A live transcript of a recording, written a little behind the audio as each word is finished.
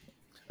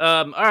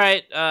All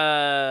right,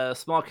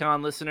 small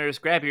con listeners,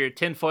 grab your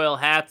tinfoil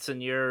hats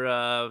and your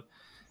I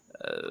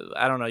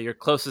don't know, your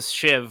closest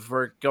shiv.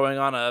 We're going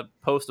on a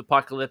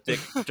post-apocalyptic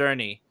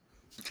journey.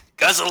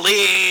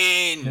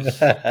 Gasoline!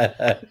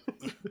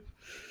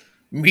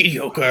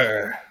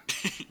 Mediocre.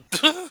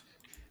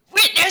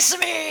 Witness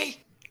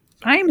me!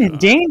 I'm in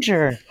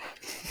danger.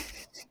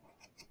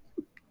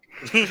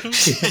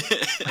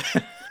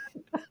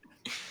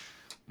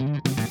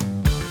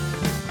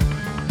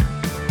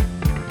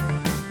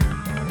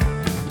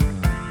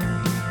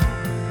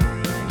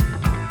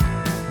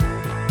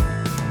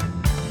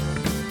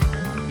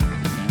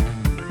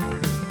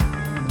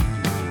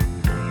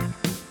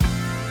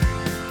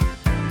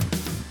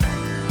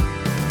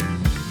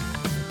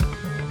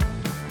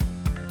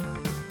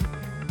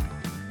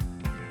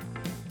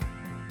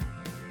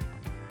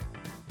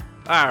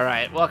 All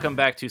right, welcome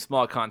back to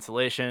Small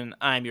Consolation.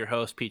 I'm your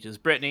host, Peaches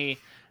Brittany.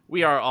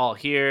 We are all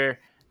here,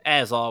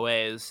 as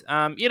always.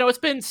 It's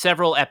been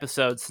several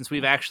episodes since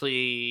we've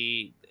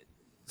actually...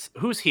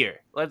 Who's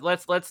here?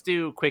 Let's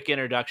do quick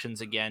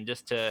introductions again,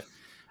 just to...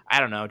 I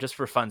don't know, just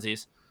for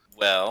funsies.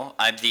 Well,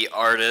 I'm the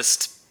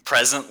artist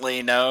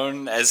presently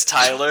known as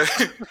Tyler.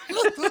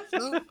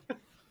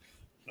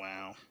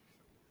 Wow.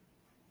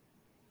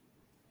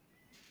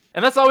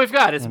 And that's all we've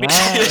got. It's me.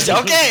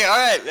 Okay,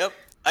 alright, yep.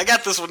 I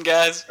got this one,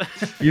 guys.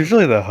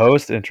 Usually the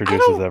host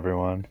introduces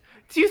everyone.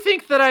 Do you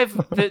think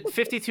that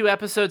 52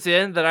 episodes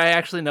in, that I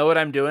actually know what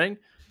I'm doing?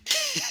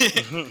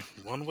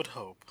 One would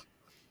hope.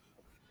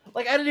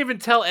 Like, I didn't even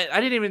tell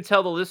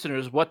the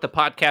listeners what the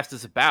podcast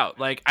is about.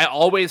 Like, I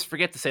always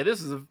forget to say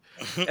and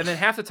then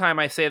half the time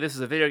I say this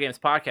is a video games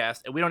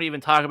podcast, and we don't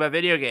even talk about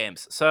video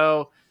games.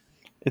 So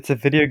it's a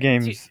video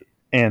games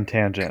and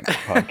tangent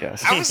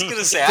podcast. I was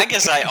gonna say, I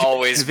guess I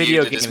always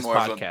video viewed it games as more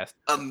podcast.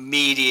 of a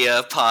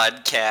media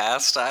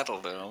podcast. I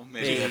don't know.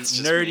 Maybe A that's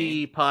just nerdy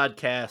me.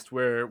 podcast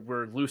where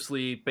we're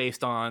loosely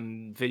based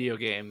on video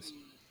games.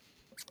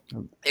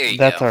 There you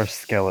That's go. our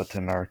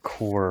skeleton, our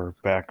core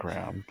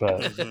background,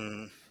 but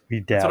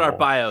we dabble. That's what our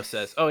bio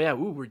says. Oh yeah,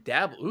 we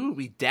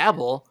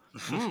dabble.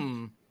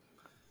 Ooh.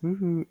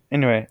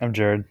 Anyway, I'm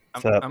Jared.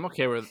 What's up? I'm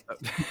okay with.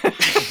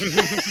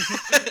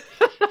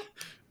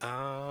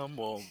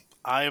 Well,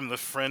 I am the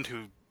friend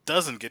who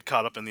doesn't get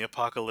caught up in the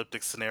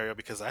apocalyptic scenario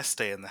because I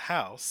stay in the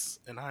house,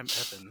 and I'm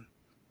Evan.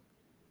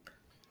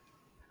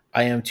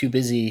 I am too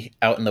busy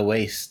out in the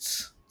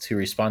wastes to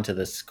respond to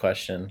this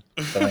question,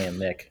 but I am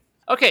Nick.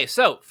 Okay,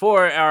 so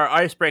for our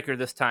icebreaker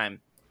this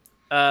time,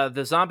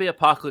 the zombie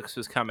apocalypse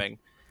is coming.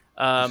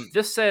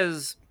 This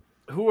says,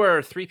 who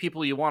are 3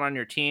 people you want on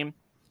your team?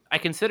 I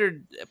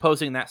considered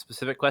posing that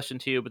specific question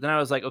to you, but then I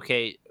was like,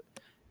 okay,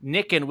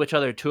 Nick and which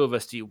other 2 of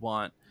us do you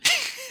want?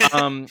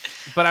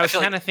 But I was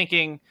kind of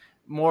thinking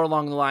more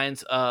along the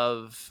lines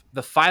of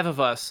the 5 of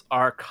us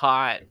are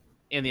caught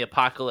in the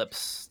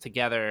apocalypse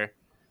together.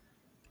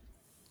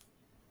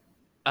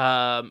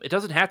 It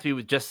doesn't have to be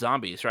with just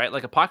zombies, right?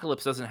 Like,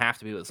 apocalypse doesn't have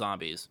to be with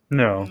zombies.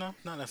 No. No,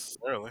 not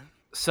necessarily.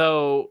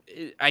 So,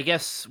 I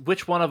guess,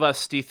 which one of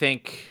us do you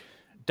think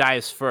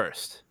dies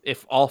first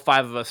if all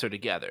 5 of us are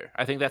together?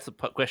 I think that's the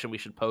question we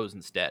should pose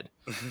instead.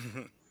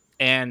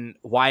 And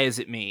why is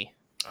it me?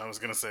 I was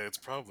gonna say it's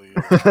probably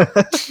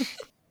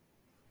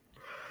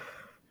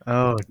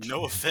Oh,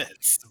 no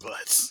offense,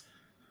 but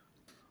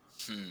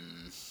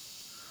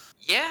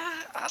Yeah,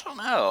 I don't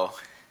know.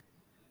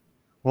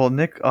 well,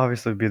 Nick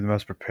obviously would be the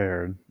most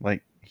prepared.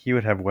 Like, he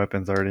would have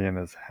weapons already in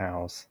his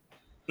house.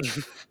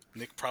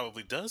 Nick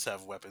probably does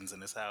have weapons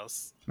in his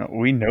house. No,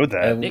 we know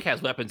that. Nick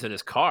has weapons in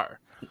his car.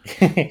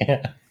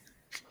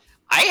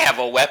 I have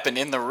a weapon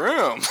in the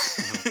room.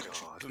 Oh,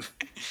 God.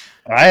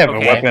 I have a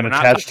Okay, weapon we're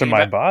not attached to talking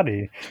my about-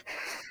 body.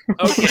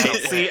 Okay,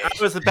 see, I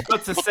was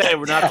about to say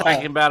we're not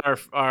talking about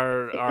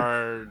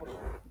our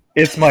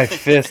It's my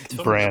fist,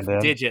 Brandon.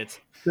 digits.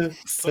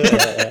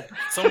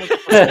 Someone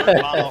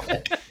wow.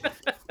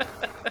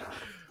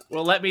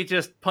 Well, let me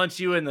just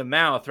punch you in the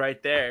mouth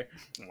right there.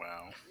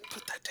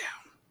 Put that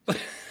down.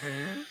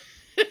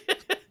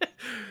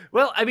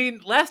 Well, I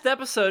mean, last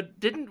episode,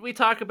 didn't we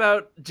talk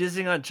about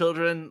jizzing on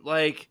children?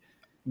 Like,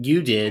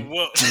 You did.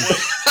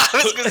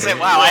 I was gonna say,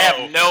 wow, I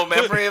have no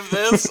memory of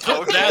this.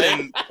 Put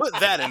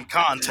that in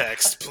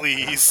context,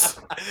 please.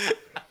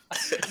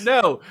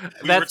 no,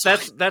 We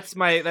that's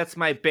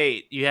my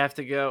bait. You have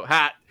to go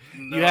hot.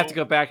 No, You have to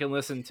go back and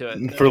listen to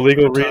it. For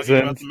legal we're talking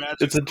about reasons, the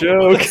Magic it's a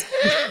School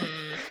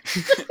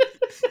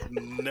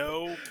joke.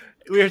 No.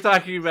 We were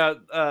talking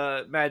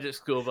about Magic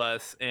School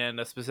Bus and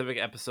a specific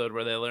episode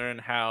where they learn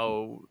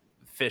how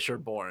fish are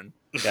born.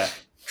 Yeah.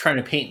 Trying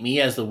to paint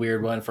me as the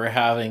weird one for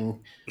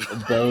having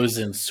bows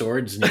and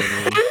swords near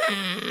me.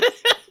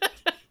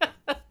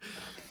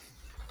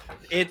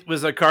 It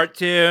was a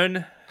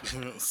cartoon,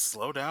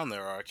 Slow down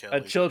there, R. Kelly.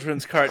 a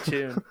children's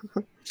cartoon.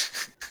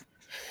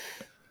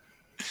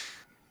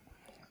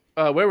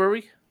 Where were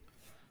we?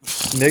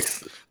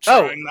 Nick's.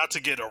 Trying not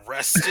to get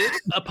arrested.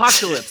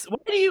 Apocalypse. Why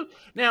do you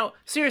now?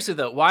 Seriously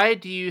though, why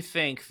do you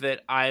think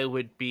that I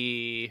would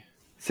be?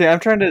 See, I'm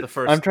trying to The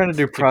first do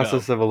to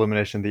process of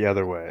elimination the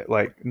other way.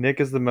 Like, Nick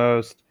is the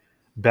most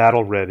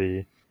battle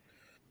ready.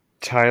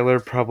 Tyler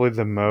probably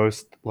the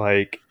most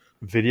like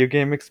video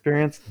game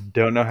experience.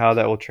 Don't know how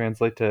that will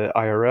translate to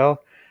IRL.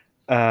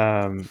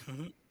 Um,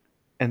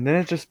 and then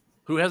it just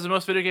Who has the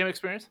most video game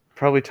experience?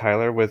 probably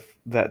Tyler with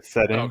that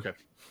setting. Oh, okay.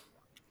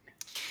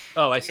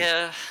 Oh, I see.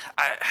 Yeah,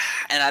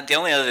 the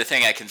only other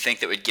thing I can think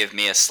that would give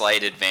me a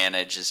slight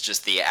advantage is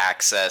just the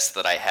access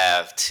that I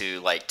have to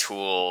like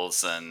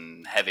tools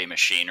and heavy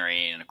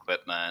machinery and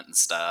equipment and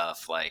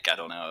stuff. Like I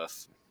don't know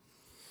if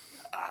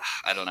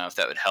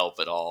that would help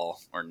at all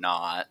or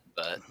not,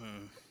 but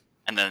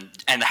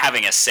and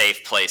having a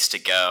safe place to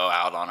go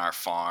out on our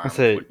farm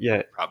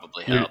would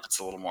probably help. It's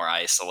a little more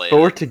isolated. But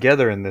we're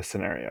together in this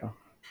scenario,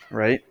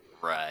 right?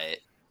 Right.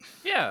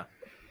 Yeah.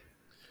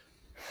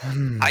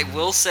 I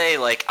will say,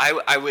 like,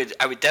 I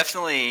would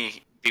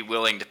definitely be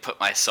willing to put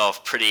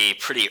myself pretty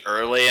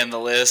early in the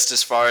list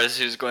as far as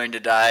who's going to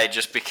die,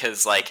 just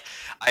because like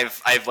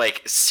I've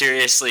like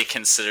seriously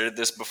considered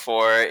this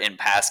before in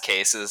past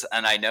cases,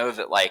 and I know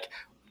that like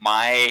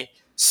my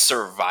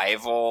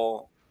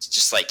survival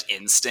just like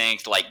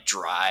instinct, like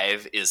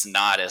drive, is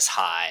not as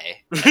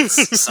high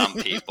as some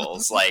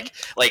people's. Like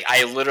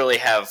I literally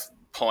have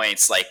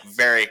points like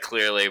very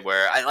clearly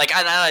where I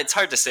it's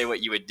hard to say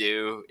what you would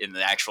do in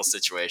the actual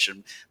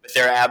situation, but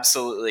there are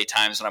absolutely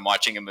times when I'm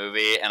watching a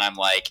movie and I'm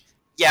like,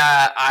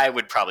 yeah, I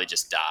would probably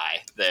just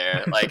die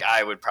there. Like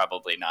I would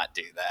probably not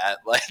do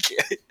that. Like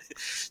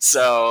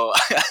so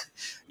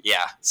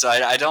yeah. So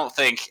I don't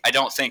think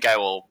I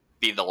will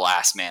be the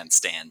last man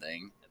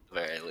standing at the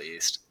very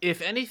least.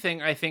 If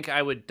anything, I think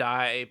I would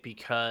die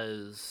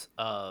because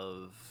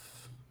of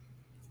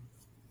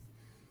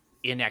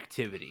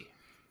inactivity.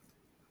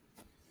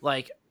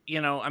 Like,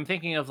 you know, I'm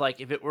thinking of like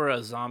if it were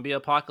a zombie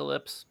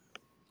apocalypse,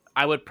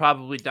 I would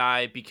probably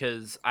die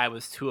because I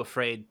was too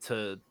afraid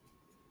to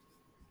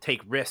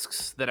take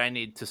risks that I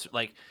need to,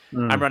 like,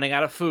 I'm running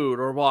out of food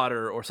or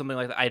water or something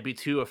like that. I'd be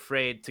too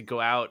afraid to go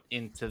out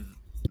into,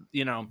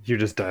 you know. You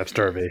just die of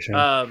starvation.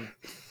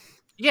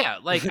 Yeah,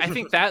 like I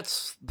think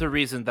that's the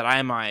reason that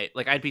I might,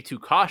 like, I'd be too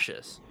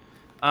cautious.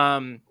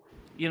 You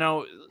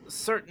know,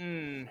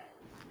 certain.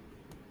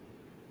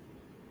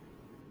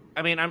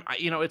 I mean,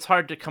 it's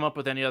hard to come up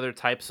with any other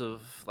types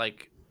of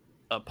like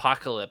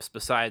apocalypse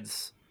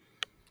besides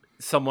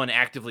someone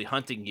actively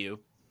hunting you.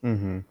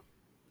 Mm-hmm.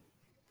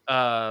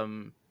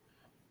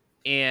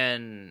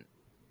 And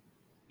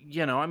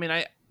you know, I mean,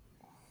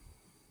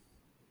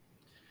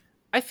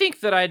 I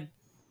think that I'd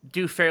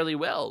do fairly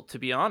well, to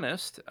be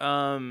honest.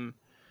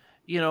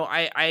 You know,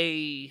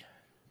 I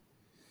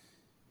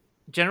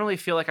generally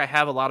feel like I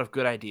have a lot of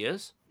good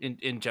ideas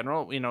in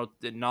general. You know,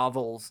 the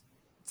novel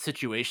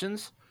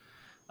situations.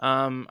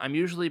 I'm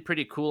usually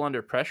pretty cool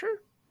under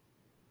pressure.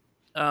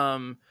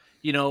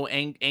 You know,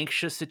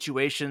 anxious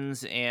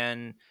situations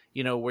and,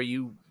 you know, where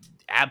you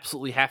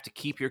absolutely have to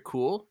keep your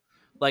cool.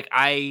 Like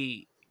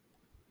I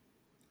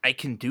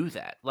can do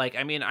that. Like,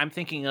 I mean, I'm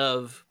thinking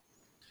of,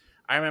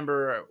 I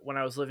remember when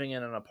I was living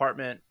in an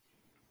apartment,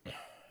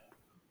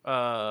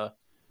 I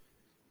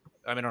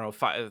mean, I don't know,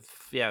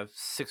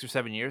 6 or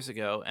 7 years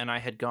ago, and I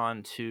had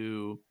gone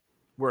to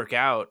work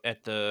out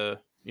at the,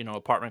 you know,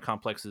 apartment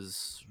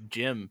complex's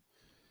gym.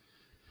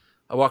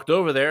 I walked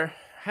over there,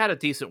 had a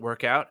decent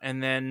workout,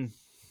 and then,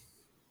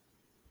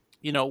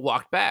 you know,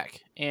 walked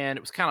back. And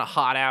it was kind of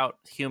hot out,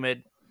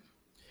 humid,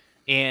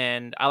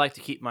 and I like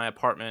to keep my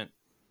apartment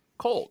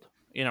cold.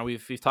 You know,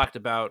 we've talked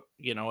about,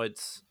 you know,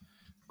 it's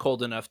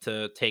cold enough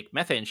to take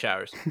methane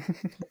showers.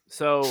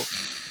 So,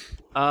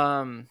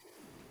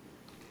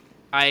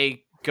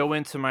 I go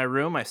into my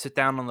room, I sit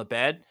down on the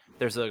bed,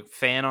 there's a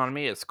fan on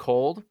me, it's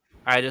cold.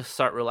 I just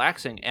start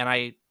relaxing and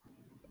I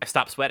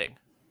stop sweating.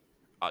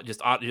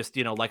 Just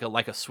you know,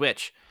 like a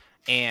switch,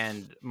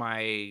 and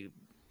my,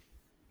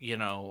 you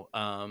know,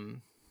 my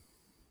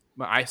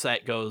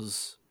eyesight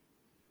goes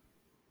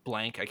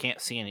blank. I can't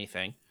see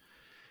anything,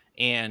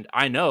 and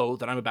I know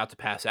that I'm about to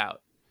pass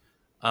out.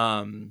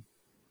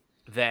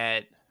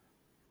 That,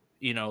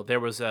 you know, there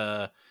was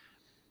a,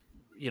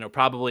 you know,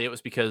 probably it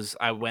was because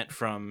I went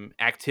from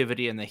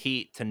activity in the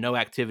heat to no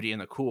activity in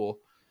the cool,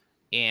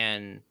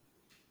 and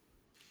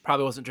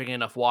probably wasn't drinking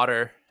enough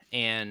water,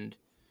 and,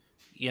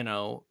 you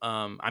know,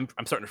 I'm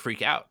starting to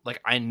freak out.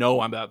 Like I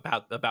know I'm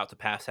about to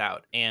pass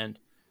out, and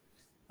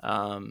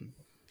I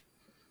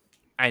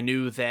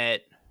knew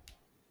that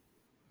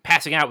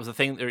passing out was the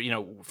thing, or, you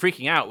know,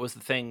 freaking out was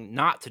the thing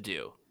not to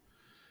do.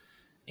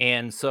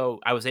 And so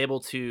I was able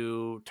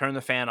to turn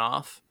the fan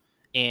off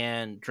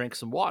and drink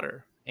some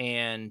water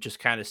and just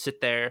kind of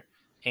sit there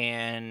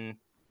and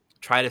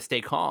try to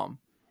stay calm.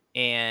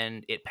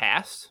 And it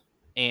passed,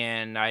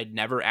 and I'd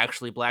never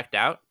actually blacked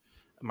out.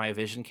 My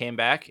vision came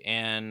back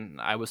and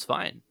I was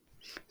fine.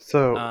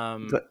 So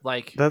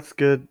like that's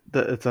good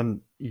that it's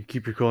on. You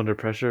keep your cool under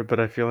pressure, but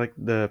I feel like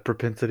the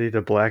propensity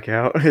to black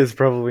out is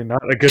probably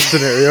not a good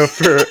scenario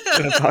for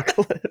an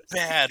apocalypse.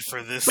 Bad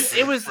for this.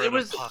 It was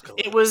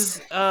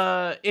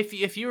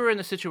if you were in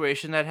a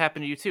situation that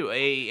happened to you too,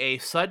 a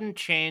sudden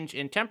change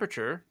in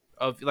temperature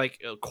of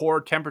like a core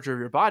temperature of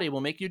your body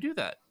will make you do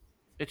that.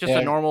 It's just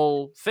a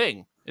normal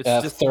thing. It's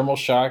just thermal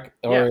shock,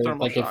 or thermal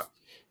like shock.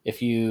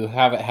 if you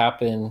have it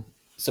happen,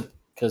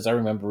 because I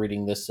remember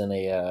reading this in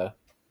a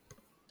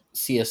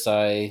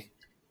CSI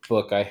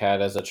book I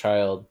had as a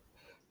child,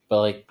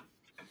 but like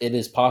it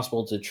is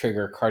possible to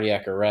trigger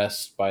cardiac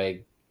arrest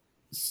by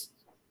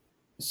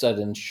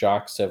sudden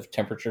shocks of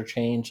temperature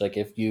change. Like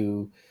if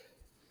you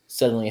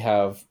suddenly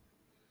have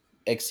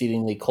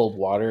exceedingly cold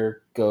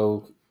water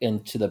go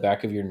into the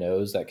back of your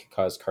nose, that could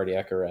cause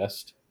cardiac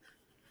arrest.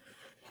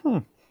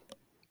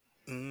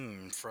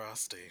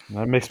 Frosty.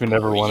 That makes me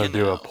never Oh, want you to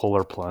do know. a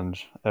polar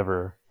plunge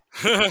ever.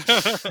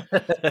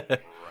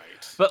 Right.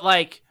 But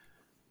like,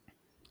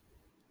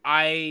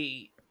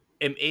 I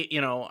am,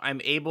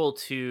 I'm able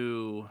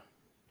to,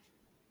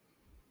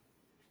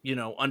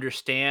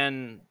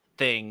 understand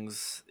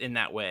things in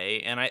that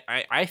way, and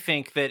I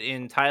think that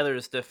in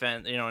Tyler's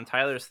defense, in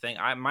Tyler's thing,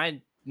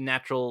 my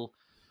natural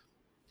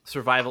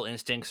survival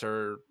instincts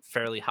are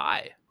fairly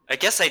high. I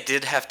guess I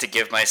did have to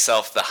give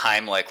myself the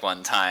Heimlich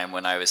one time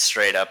when I was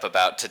straight up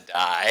about to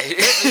die.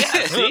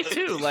 Yeah, see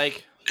too.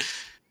 Like,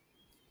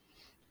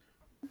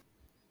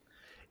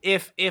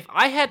 if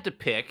I had to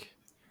pick,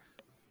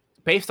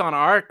 based on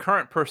our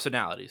current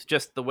personalities,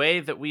 just the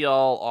way that we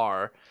all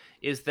are,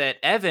 is that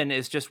Evan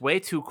is just way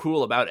too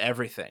cool about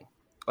everything.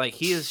 Like,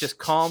 he is just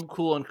calm,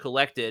 cool, and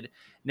collected.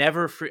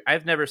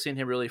 I've never seen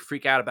him really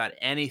freak out about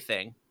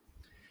anything.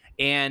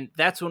 And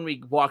that's when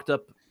we walked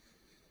up.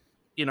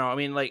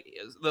 Like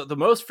the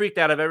most freaked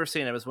out I've ever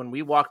seen him is when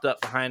we walked up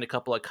behind a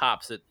couple of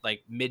cops at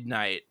like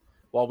midnight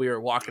while we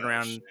were walking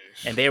around,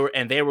 and they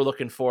were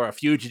looking for a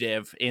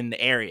fugitive in the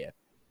area,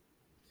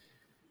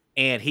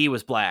 and he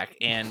was black,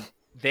 and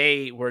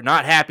they were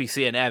not happy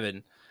seeing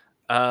Evan.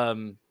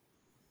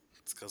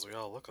 It's because we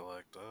all look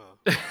alike,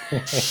 duh.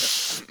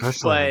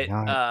 Especially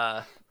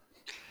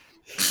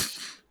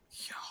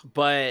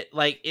But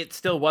like, it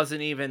still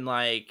wasn't even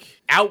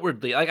like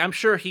outwardly. Like, I'm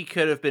sure he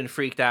could have been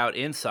freaked out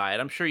inside.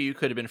 I'm sure you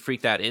could have been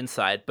freaked out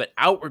inside, but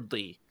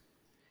outwardly,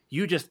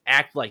 you just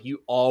act like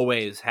you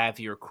always have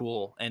your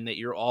cool, and that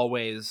you're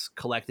always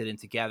collected and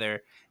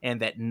together,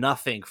 and that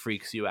nothing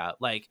freaks you out.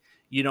 Like,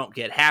 you don't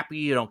get happy,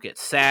 you don't get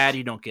sad,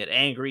 you don't get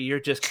angry. You're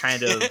just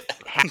kind of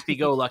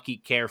happy-go-lucky,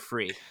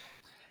 carefree.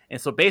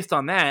 And so based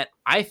on that,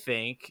 I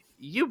think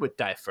you would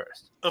die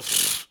first.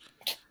 It's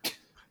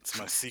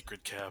my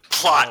secret cap.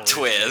 Plot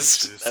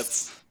twist.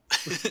 That's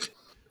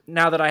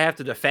Now that I have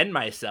to defend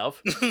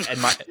myself and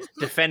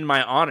defend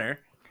my honor.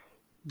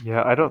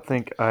 Yeah, I don't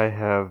think I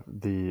have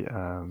the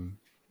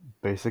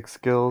basic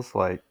skills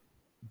like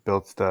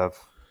build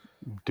stuff,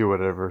 do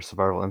whatever,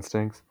 survival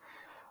instincts.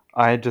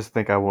 I just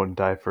think I won't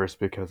die first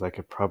because I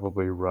could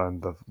probably run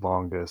the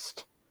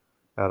longest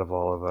out of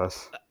all of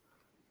us.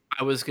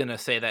 I was gonna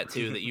say that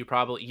too. That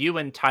you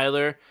and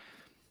Tyler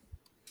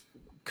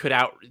could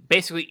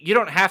basically. You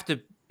don't have to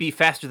be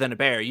faster than a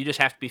bear. You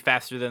just have to be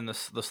faster than the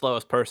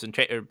slowest person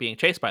being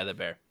chased by the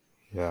bear.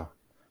 Yeah,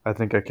 I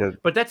think I could.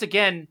 But that's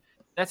again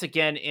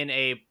in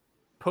a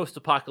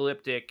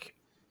post-apocalyptic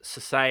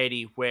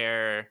society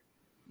where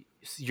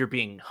you're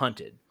being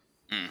hunted.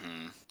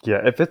 mm-hmm.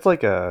 Yeah, if it's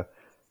like a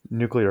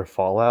nuclear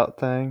fallout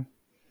thing,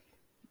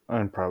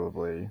 I'm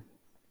probably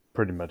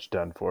pretty much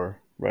done for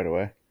right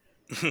away.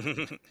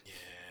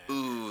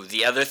 Ooh,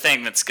 the other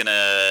thing that's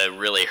gonna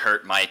really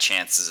hurt my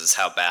chances is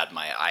how bad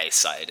my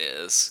eyesight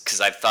is. Because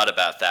I've thought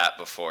about that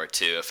before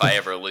too. If I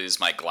ever lose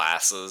my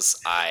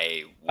glasses,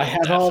 I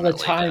have all the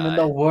time in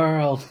the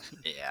world.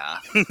 Yeah,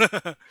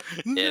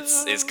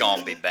 it's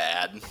gonna be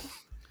bad.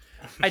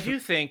 I do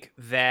think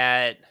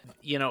that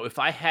if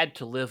I had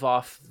to live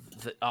off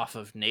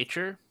of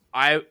nature,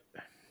 I'd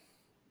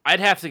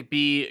have to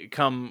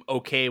become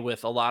okay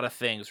with a lot of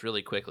things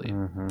really quickly,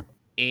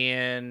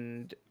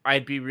 and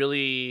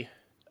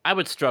I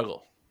would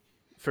struggle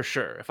for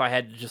sure if I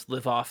had to just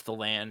live off the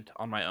land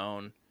on my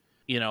own.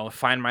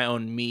 Find my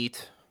own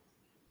meat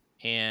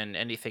and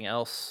anything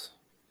else.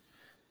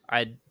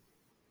 I'd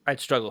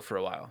struggle for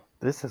a while.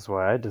 This is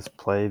why I just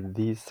play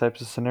these types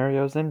of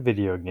scenarios in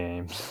video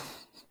games.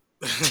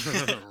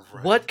 Right.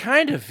 What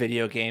kind of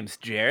video games,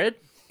 Jared?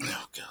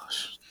 Oh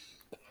gosh.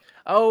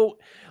 Oh,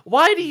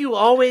 why do you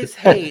always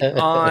hate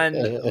on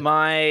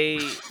my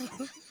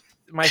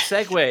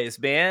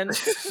segues, man?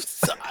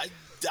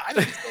 I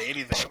didn't say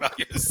anything about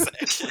your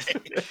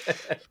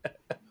segue.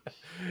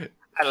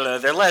 I don't know.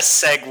 They're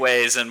less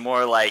segways and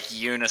more like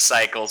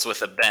unicycles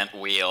with a bent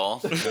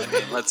wheel. I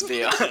mean, let's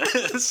be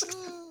honest.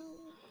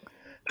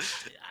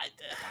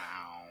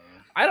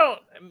 I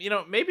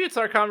don't, maybe it's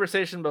our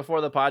conversation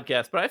before the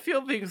podcast, but I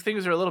feel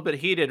things are a little bit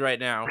heated right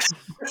now.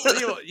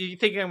 You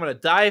think I'm going to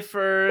die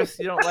first?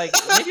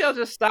 Maybe I'll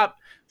just stop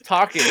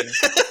talking.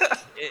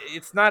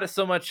 It's not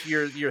so much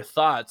your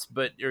thoughts,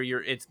 but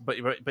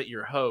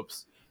your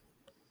hopes.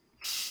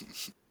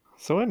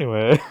 So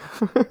anyway,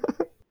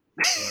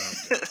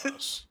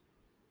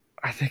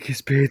 I think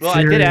he's being Well,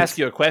 serious. I did ask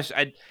you a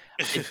question.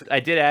 I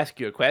did ask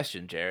you a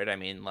question, Jared. I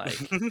mean, like,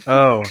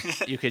 Oh,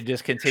 you could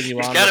just continue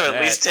You on. gotta with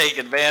at least take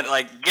advantage.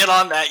 Like, get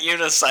on that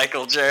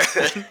unicycle,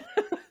 Jared.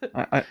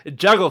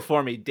 Juggle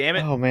for me, damn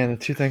it. Oh man, the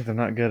two things I'm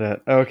not good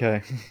at.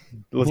 Okay,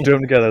 let's do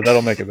them together.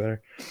 That'll make it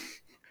better.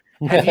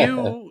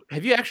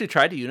 Have you actually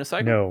tried to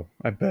unicycle? No,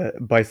 I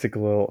bet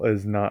bicycle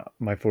is not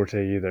my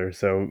forte either.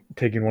 So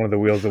taking one of the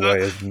wheels away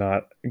is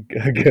not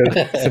a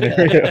good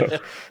scenario.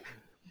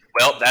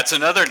 Well, that's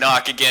another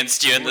knock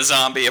against you in the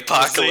zombie So,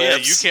 apocalypse. yeah,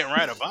 you can't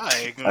ride a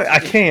bike. I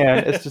can.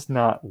 It's just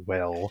not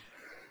well.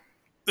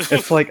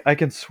 It's like I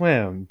can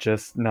swim,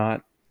 just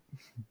not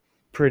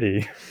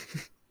pretty.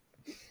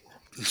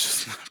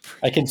 Just not pretty.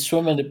 I can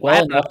swim in it I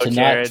well don't enough know, to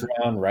Jared. not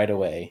drown right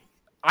away.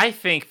 I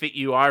think that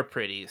you are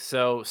pretty,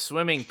 so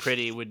swimming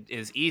pretty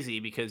is easy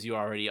because you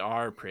already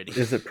are pretty.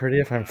 Is it pretty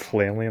if I'm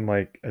flailing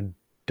like a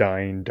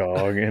dying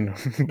dog in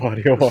a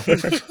body of water?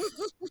 Does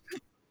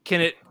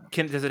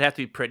it have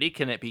to be pretty?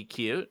 Can it be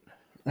cute?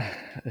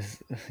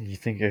 You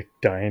think a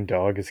dying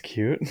dog is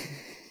cute?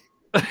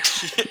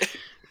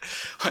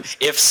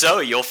 If so,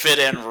 you'll fit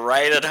in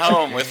right at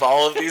home with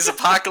all of these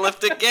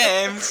apocalyptic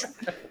games.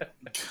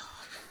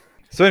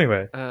 So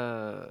anyway,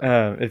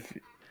 if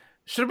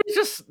Should we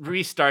just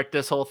restart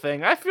this whole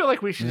thing? I feel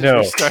like we should just no,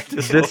 restart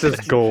this. this whole is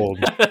thing. gold.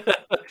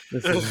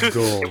 This is It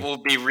gold. will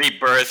be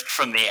rebirthed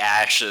from the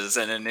ashes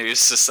in a new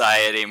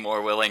society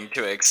more willing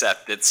to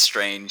accept its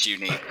strange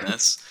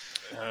uniqueness.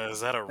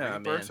 Is that a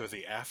rebirth man. or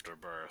the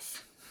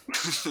afterbirth?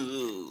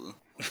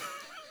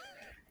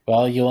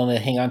 Well, you want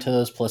to hang on to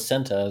those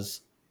placentas.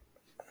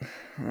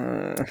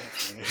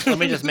 Let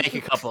me just make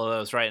a couple of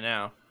those right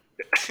now.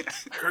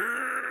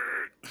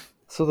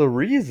 So the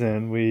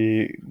reason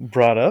we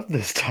brought up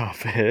this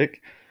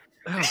topic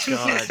Oh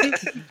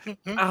god.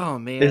 Oh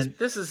man, Is-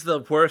 this is the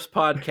worst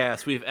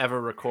podcast we've ever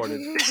recorded.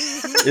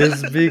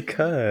 is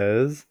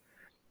because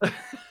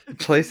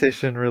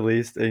PlayStation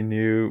released a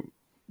new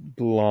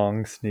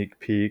long sneak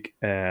peek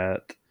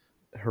at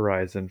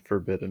Horizon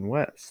Forbidden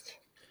West.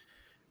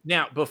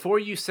 Now, before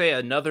you say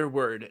another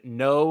word,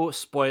 no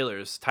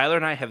spoilers. Tyler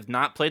and I have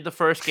not played the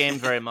first game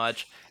very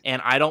much,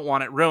 and I don't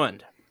want it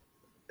ruined.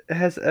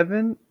 Has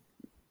Evan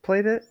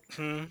played it?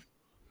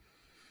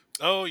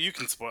 Oh, you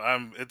can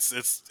spoil.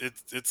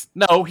 It's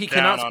No, he Down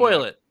cannot on spoil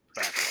the- it.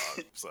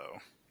 backlog. So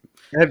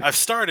Have- I've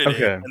started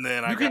Okay. it, and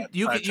then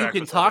You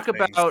can talk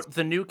about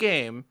the new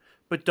game,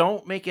 but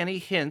don't make any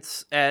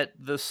hints at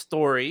the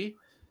story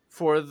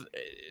for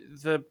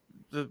the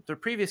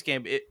previous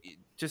game.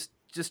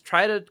 Just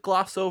try to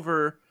gloss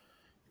over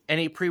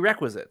any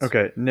prerequisites.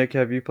 Okay, Nick,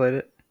 have you played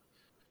it?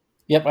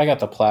 Yep, I got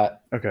the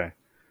plat. Okay.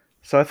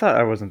 So I thought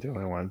I wasn't the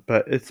only one,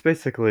 but it's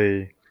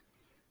basically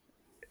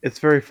it's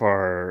very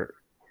far.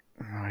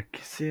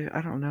 See,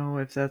 I don't know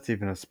if that's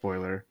even a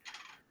spoiler.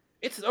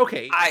 It's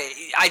okay.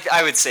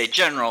 I would say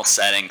general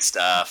setting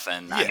stuff,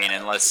 and I Yeah. mean,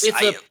 unless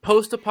It's a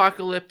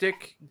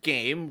post-apocalyptic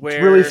game where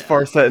It's really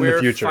far set in the we're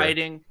future.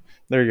 fighting.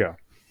 There you go.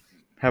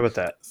 How about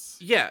that?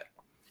 Yeah,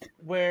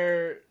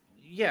 where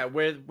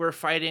we're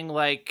fighting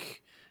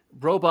like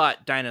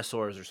robot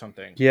dinosaurs or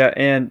something. Yeah,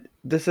 and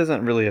this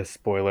isn't really a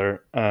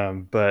spoiler,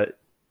 but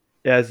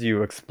as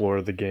you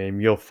explore the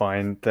game, you'll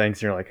find things,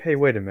 and you're like, hey,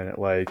 wait a minute,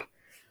 like,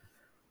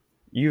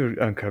 you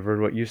uncovered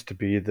what used to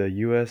be the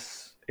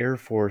U.S. Air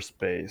Force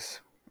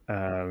Base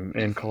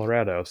in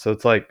Colorado. So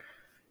it's like,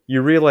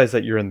 you realize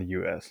that you're in the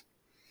U.S.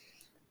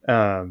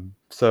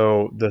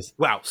 So this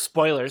Wow,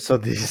 spoilers. So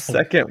the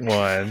second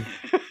one,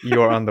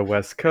 you are on the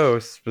West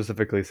Coast,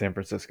 specifically San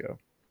Francisco,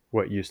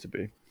 what used to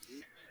be.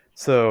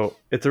 So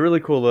it's a really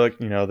cool look.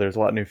 You know, there's a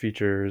lot of new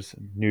features,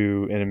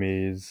 new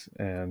enemies,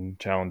 and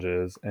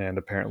challenges. And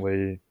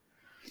apparently,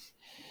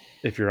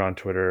 if you're on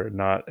Twitter,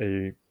 not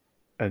a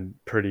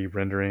pretty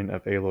rendering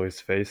of Aloy's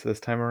face this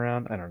time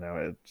around. I don't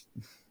know.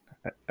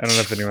 I don't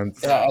know if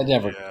anyone's. Yeah, I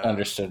never Yeah.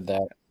 understood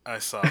that. I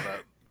saw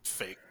that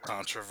fake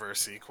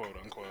controversy, quote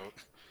unquote.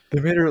 They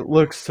made her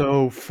look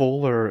so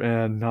fuller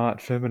and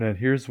not feminine.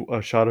 Here's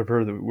a shot of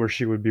her where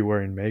she would be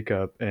wearing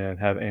makeup and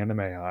have anime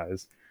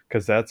eyes,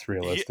 because that's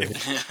realistic.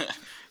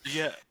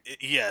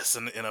 Yes,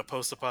 in a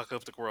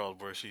post-apocalyptic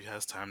world where she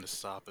has time to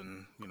stop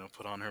and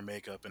put on her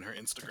makeup and her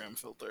Instagram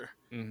filter.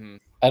 Mm-hmm.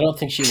 I don't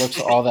think she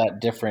looks all that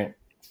different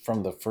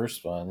from the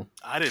first one.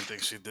 I didn't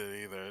think she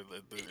did either.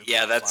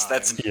 Yeah,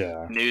 that's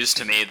Yeah. news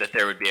to me that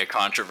there would be a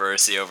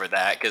controversy over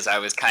that, because I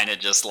was kind of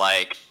just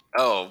like,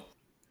 oh,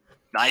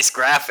 nice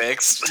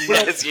graphics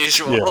as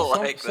usual. Yeah.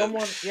 Like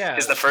Someone, yeah.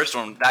 because the first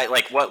one,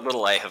 like what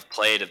little I have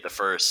played of the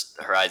first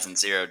Horizon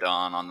Zero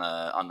Dawn on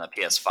the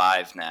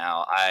PS5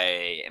 now,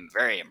 I am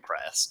very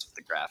impressed with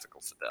the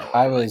graphical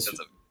fidelity. It's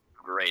a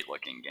great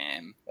looking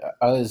game.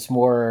 I was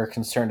more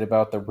concerned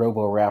about the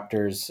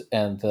Roboraptors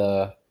and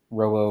the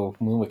Robo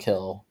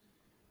Mumakill.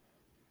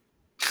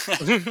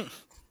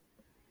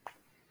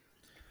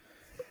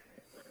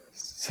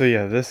 So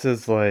yeah, this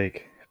is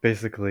like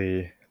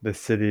basically the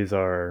cities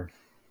are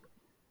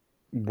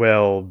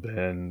well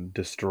been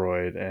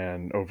destroyed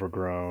and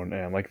overgrown,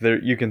 and like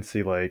there you can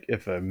see, like,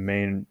 if a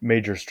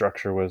major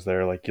structure was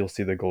there, like you'll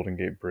see the Golden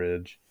Gate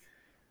Bridge,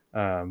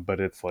 but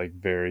it's like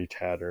very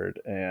tattered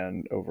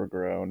and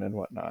overgrown and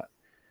whatnot.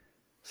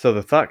 So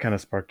the thought kind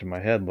of sparked in my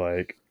head,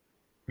 like,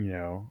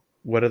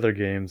 what other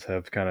games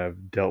have kind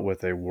of dealt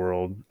with a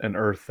world, an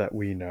Earth that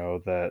we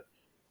know that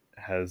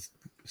has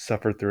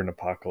suffered through an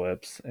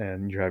apocalypse,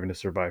 and you're having to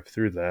survive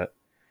through that.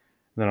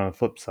 And then on the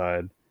flip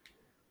side,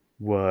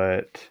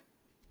 what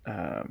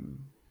kind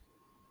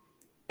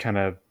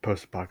of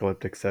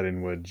post-apocalyptic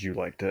setting would you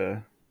like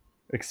to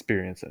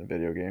experience in a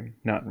video game,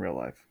 not in real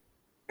life?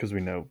 Because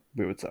we know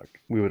we would suck.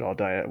 We would all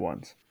die at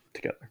once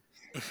together.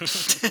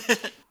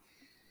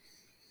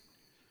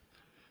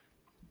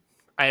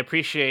 I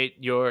appreciate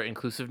your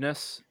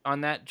inclusiveness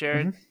on that,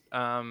 Jared.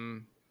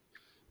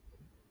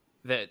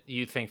 That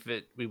you think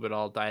that we would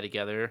all die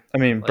together. I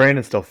mean, Like-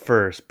 Brandon's still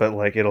first, but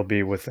like it'll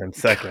be within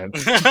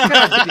seconds. God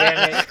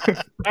damn it.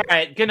 All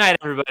right, good night,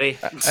 everybody.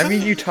 I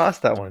mean, you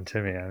tossed that one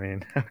to me. I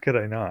mean, how could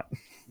I not?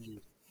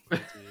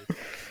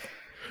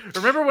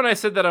 Remember when I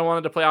said that I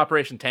wanted to play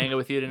Operation Tango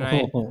with you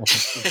tonight?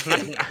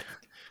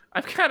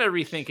 I'm kind of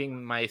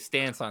rethinking my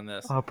stance on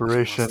this.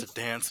 Operation Wants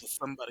to dance with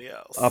somebody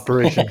else.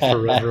 Operation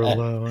Forever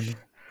Alone.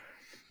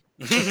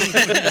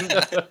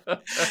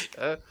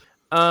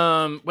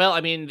 Well,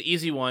 I mean, the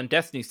easy one,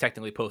 Destiny's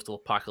technically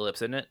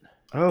post-apocalypse, isn't it?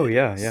 Oh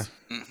yeah, yeah.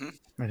 hmm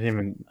I didn't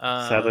even.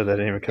 Sadly, that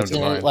didn't even come to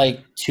Isn't it mind.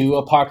 like 2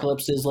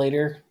 apocalypses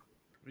later?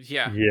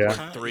 Yeah.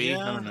 Yeah. Or 3, Yeah.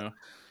 I don't know.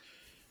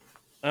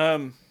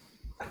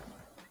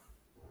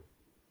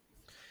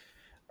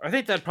 I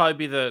think that'd probably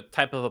be the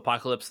type of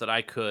apocalypse that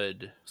I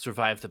could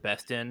survive the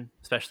best in,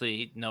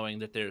 especially knowing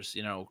that there's,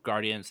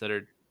 guardians that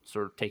are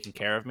sort of taking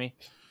care of me.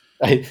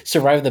 I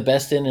survive the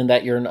best in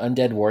that you're an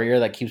undead warrior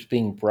that keeps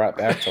being brought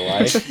back to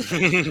life.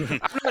 I'm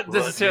not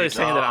necessarily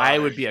saying that I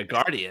would be a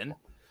guardian.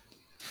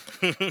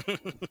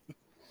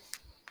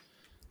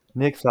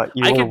 Nick thought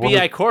you I were could be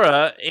one of-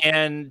 Ikora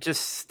and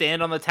just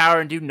stand on the tower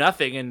and do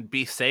nothing and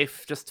be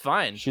safe just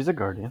fine. She's a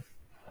guardian.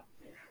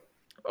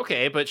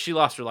 Okay, but she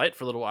lost her light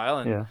for a little while,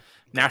 and Yeah,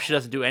 now she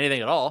doesn't do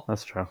anything at all.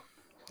 that's true.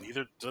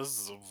 Neither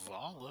does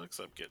Zavala,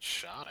 except get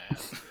shot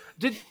at.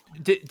 Did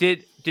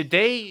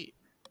they?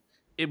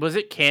 Was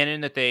it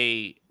canon that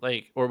they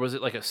or was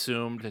it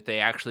assumed that they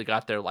actually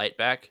got their light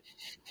back?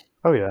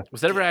 Oh yeah.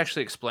 Was that ever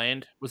actually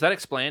explained? Was that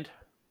explained?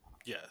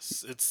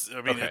 Yes, it's.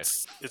 I mean, Okay.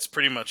 it's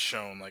pretty much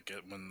shown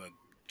when the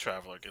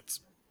traveler gets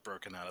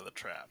broken out of the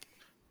trap.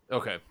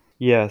 Okay.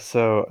 Yeah,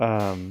 so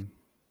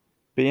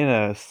being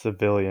a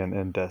civilian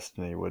in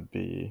Destiny would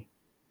be,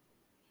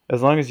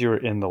 as long as you were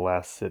in the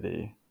last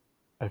city,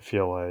 I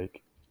feel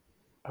like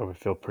I would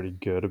feel pretty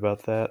good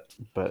about that.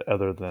 But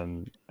other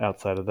than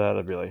outside of that,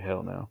 I'd be like,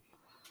 hell no.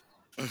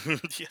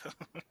 Yeah.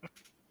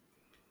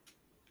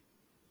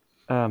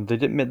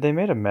 They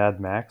made a Mad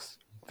Max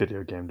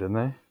video game, didn't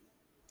they?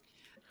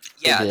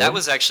 Yeah, did. that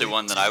was actually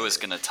one that I was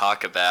going to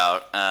talk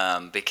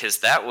about because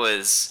that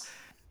was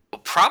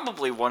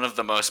probably one of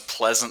the most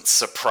pleasant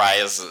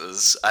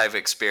surprises I've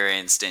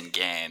experienced in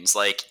games.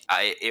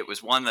 It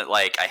was one that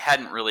I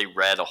hadn't really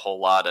read a whole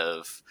lot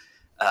of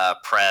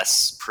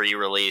press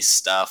pre-release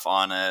stuff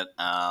on it,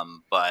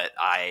 but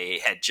I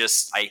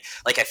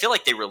feel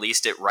like they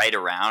released it right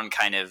around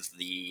kind of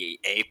the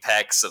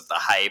apex of the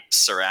hype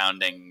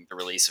surrounding the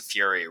release of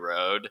Fury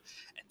Road,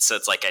 and so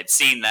it's I'd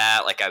seen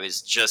that,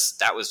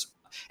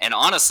 and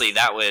honestly,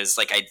 that was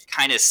I'd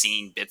kind of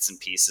seen bits and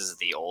pieces of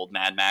the old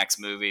Mad Max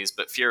movies,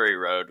 but Fury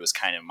Road was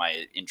kind of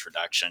my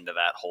introduction to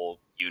that whole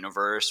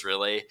universe,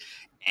 really.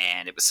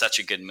 And it was such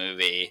a good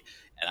movie,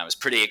 and I was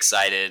pretty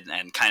excited.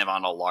 And kind of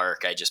on a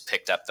lark, I just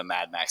picked up the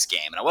Mad Max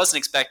game, and I wasn't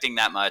expecting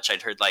that much.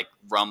 I'd heard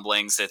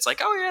rumblings that it's oh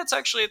yeah,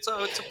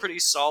 it's a pretty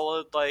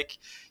solid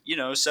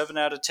 7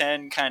 out of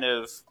 10 kind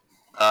of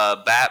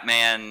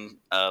Batman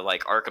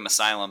Arkham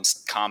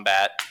Asylum's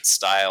combat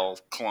style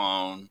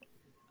clone.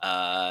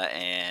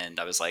 And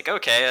I was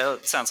okay,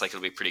 it sounds like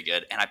it'll be pretty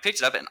good. And I picked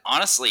it up, and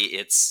honestly,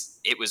 it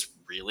was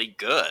really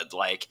good.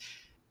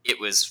 It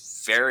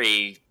was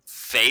very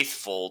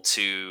faithful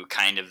to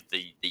kind of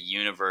the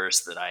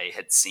universe that I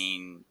had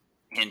seen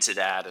hinted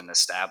at and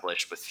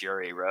established with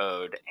Fury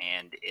Road,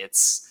 and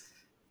it's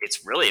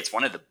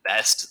one of the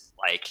best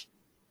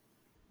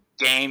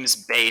games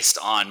based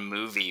on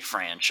movie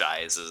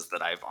franchises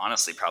that I've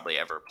honestly probably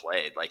ever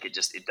played.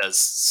 It does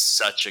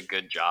such a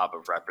good job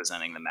of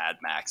representing the Mad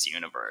Max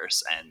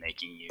universe and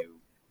making you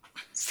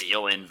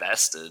feel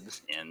invested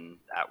in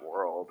that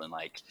world, and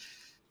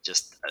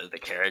the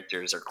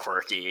characters are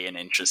quirky and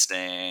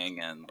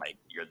interesting, and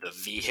the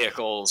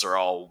vehicles are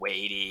all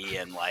weighty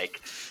and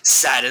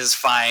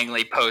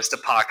satisfyingly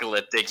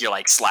post-apocalyptic.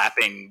 You're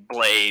slapping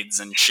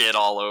blades and shit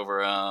all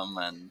over them,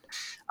 and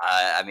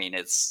I mean,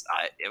 it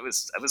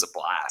was a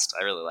blast.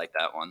 I really like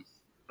that one,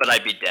 but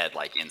I'd be dead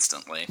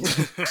instantly.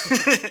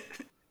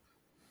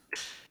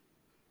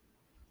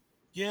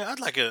 Yeah, I'd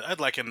like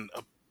an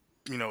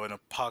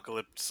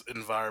apocalypse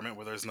environment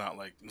where there's not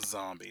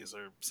zombies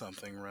or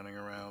something running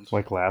around.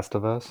 Like Last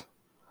of Us.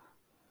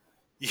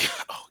 Yeah.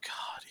 Oh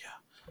God.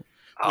 Yeah.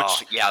 Oh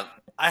Which- yeah,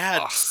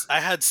 I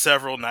had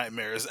several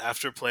nightmares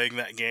after playing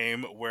that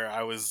game where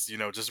I was,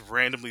 just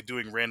randomly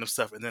doing random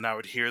stuff, and then I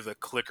would hear the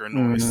clicker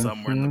noise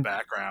somewhere in the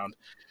background,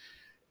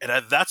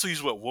 and that's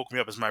usually what woke me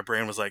up. Is my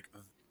brain was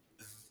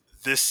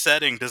this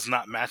setting does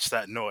not match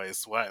that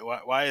noise.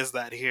 Why is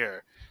that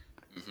here?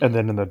 Mhm. And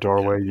then in the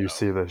doorway, Yeah. you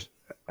see the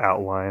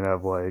outline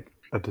of like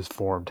a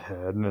disformed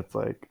head, and it's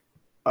like,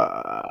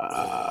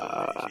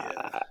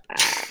 Yeah.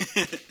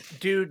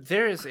 Dude,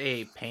 there is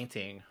a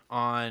painting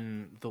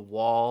on the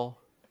wall.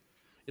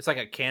 It's like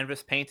a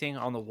canvas painting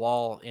on the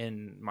wall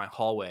in my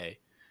hallway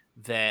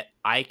that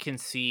I can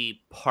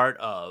see part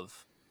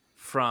of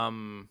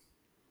from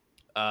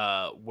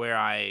where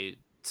I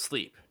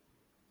sleep.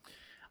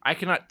 I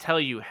cannot tell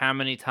you how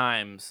many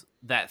times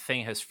that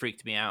thing has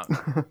freaked me out.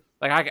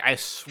 Like I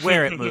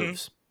swear it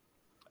moves.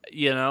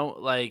 You know,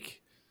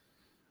 like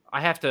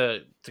I have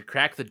to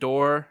crack the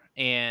door,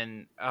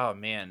 and oh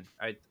man,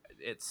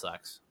 it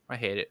sucks. I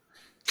hate it.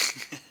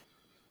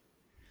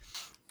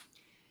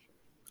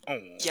 Oh.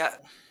 Yeah,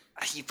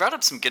 you brought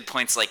up some good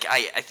points. Like,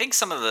 I think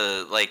some of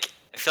the, like,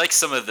 I feel like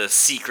some of the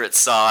secret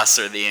sauce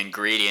or the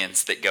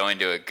ingredients that go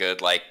into a good,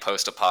 like,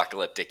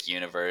 post-apocalyptic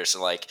universe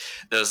are, like,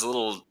 those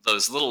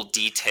little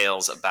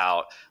details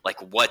about, like,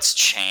 what's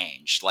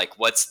changed, like,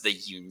 what's the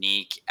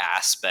unique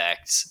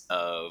aspect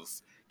of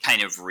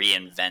kind of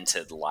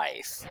reinvented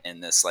life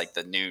in this, like,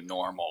 the new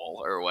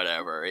normal or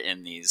whatever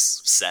in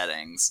these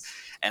settings.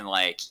 And,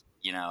 like,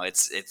 you know,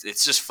 it's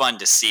just fun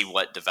to see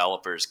what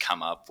developers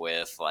come up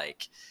with,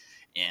 like,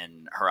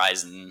 in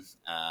Horizon,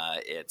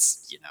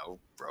 it's, you know,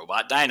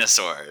 robot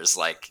dinosaurs,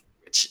 like,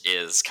 which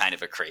is kind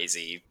of a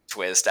crazy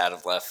twist out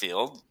of left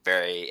field,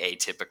 very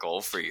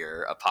atypical for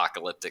your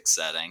apocalyptic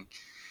setting.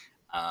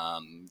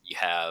 You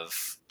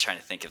have, trying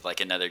to think of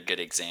like another good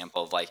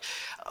example of like,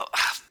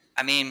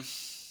 I mean,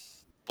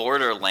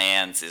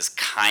 Borderlands is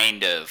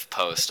kind of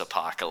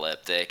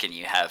post-apocalyptic, and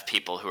you have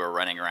people who are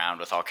running around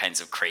with all kinds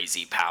of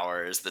crazy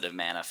powers that have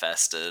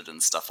manifested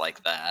and stuff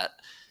like that.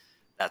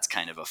 That's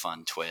kind of a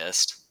fun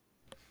twist.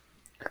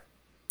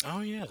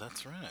 Oh yeah,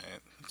 that's right.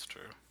 That's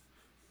true.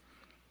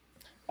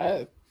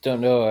 I don't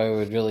know. I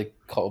would really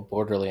call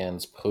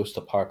Borderlands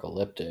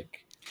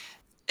post-apocalyptic.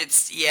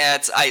 It's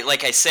I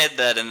like I said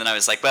that, and then I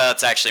was like, well,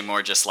 it's actually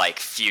more just like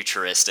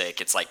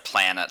futuristic. It's like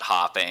planet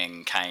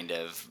hopping kind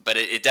of, but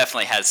it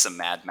definitely has some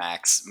Mad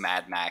Max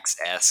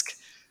esque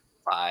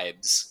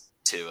vibes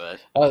to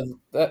it.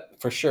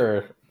 That for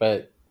sure.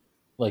 But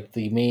like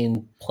the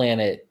main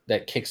planet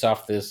that kicks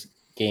off this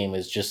game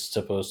is just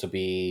supposed to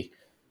be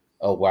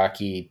a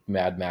wacky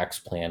Mad Max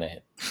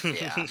planet.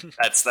 Yeah,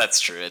 that's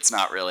true. It's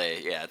not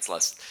really. Yeah, it's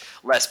less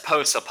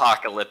post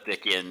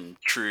apocalyptic in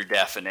true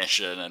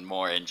definition, and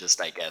more in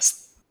just, I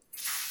guess,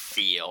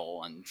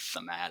 feel and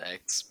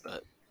thematics.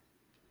 But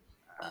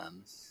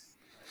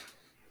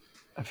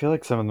I feel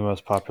like some of the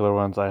most popular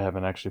ones I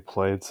haven't actually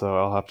played, so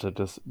I'll have to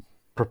just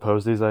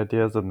propose these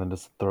ideas and then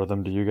just throw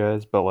them to you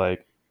guys. But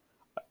like,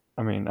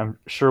 I mean, I'm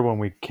sure when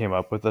we came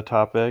up with the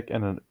topic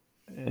and then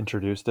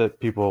introduced it,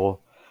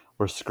 people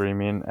were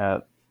screaming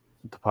at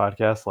the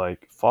podcast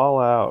like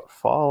Fallout,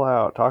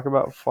 Fallout, talk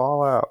about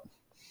Fallout.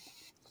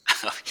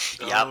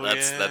 yeah, Oh,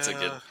 that's a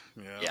good.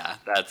 Yeah,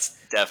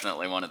 that's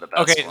definitely one of the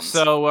best Okay, ones.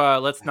 so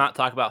let's not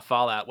talk about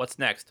Fallout. What's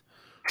next?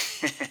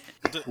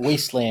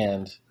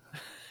 Wasteland.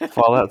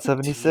 Fallout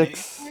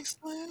 76.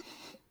 Wasteland?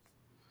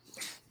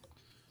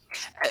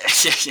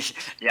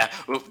 Yeah,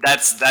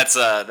 that's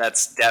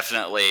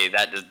definitely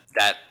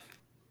that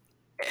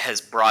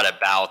has brought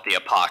about the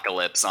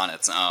apocalypse on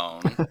its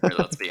own.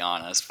 Let's be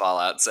honest,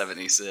 Fallout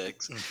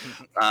 76.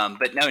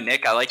 But no,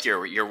 Nick, I like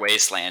your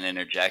Wasteland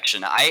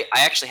interjection. I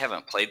actually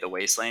haven't played the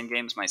Wasteland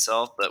games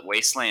myself, but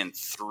Wasteland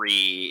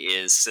 3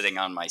 is sitting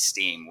on my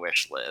Steam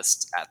wish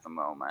list at the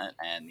moment,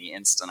 and the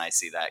instant I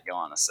see that go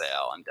on a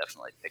sale, I'm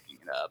definitely picking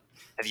it up.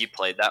 Have you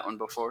played that one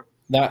before?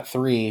 Not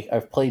 3.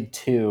 I've played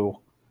 2,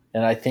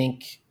 and I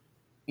think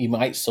you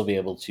might still be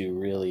able to,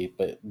 really,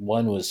 but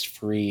 1 was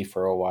free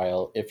for a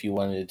while if you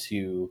wanted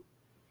to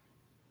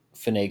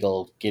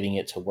finagle getting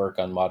it to work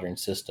on modern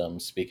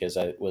systems, because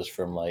it was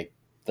from like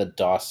the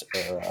DOS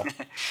era.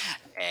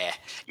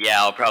 Yeah,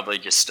 I'll probably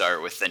just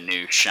start with the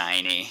new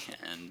shiny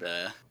and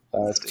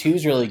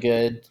 2's really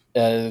good.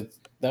 That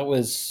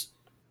was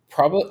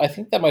probably, I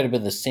think that might have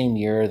been the same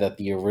year that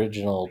the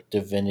original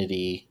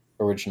Divinity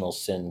Original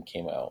Sin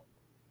came out.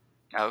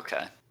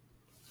 Okay.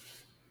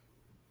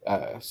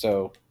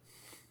 So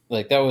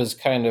like that was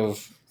kind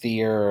of the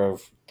era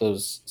of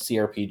those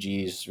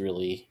CRPGs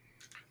really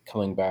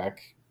coming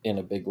back in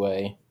a big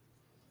way.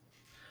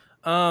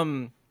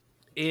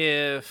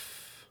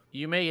 If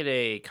you made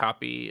a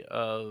copy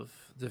of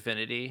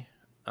Divinity,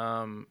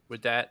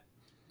 would that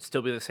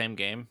still be the same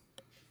game?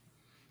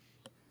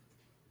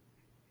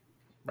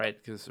 Right,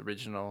 because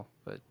original,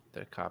 but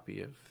the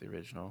copy of the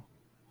original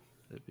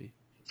would be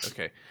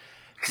okay.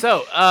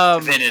 So,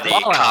 Divinity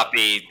Fallout.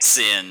 copy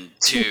Sin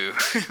 2.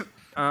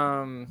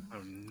 I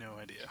have no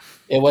idea.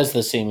 It was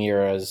the same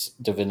year as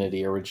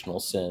Divinity Original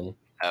Sin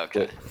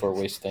Okay. for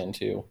Wasteland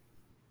 2.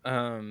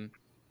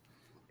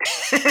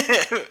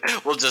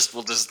 we'll just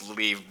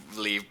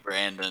leave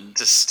Brandon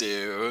to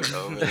stew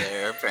over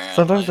there. Apparently,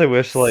 Sometimes I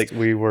wish like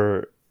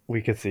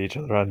we could see each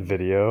other on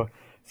video,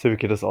 so we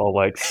could just all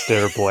like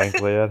stare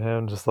blankly at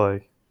him, just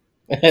like.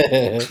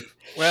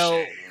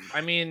 Well,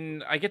 I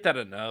mean, I get that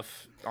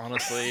enough,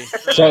 honestly.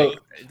 So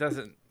It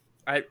doesn't.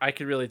 I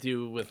could really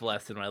do with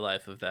less in my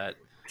life of that.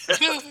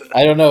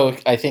 I don't know.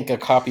 I think a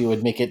copy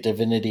would make it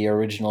Divinity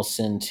Original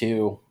Sin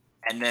 2.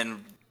 And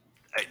then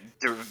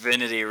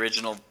Divinity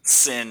Original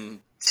Sin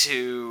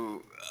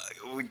 2,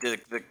 we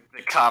did the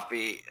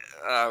copy.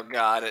 Oh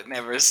god, it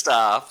never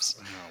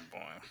stops. Oh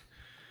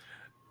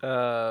boy.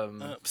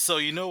 Um, So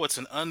you know what's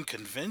an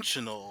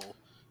unconventional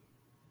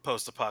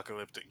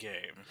post-apocalyptic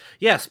game?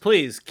 yes,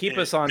 please keep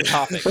us on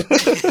topic.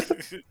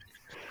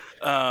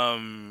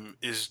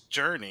 Is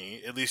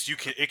Journey. At least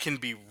it can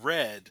be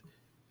read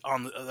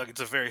on the, like,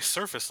 it's a very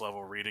surface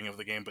level reading of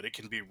the game, but it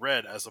can be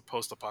read as a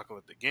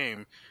post-apocalyptic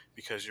game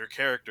because your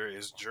character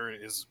is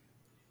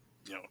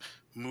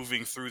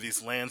moving through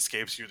these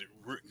landscapes. You're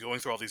going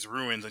through all these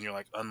ruins, and you're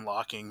like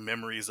unlocking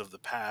memories of the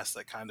past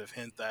that kind of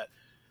hint that,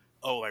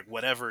 oh, like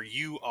whatever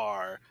you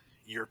are,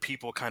 your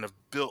people kind of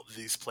built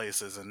these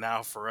places, and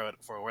now for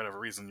whatever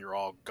reason you're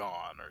all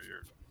gone, or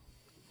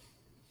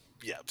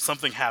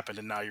something happened,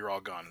 and now you're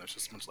all gone. There's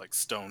just a bunch of like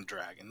stone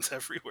dragons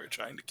everywhere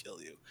trying to kill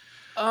you.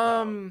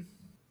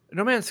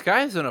 No Man's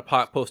Sky is in a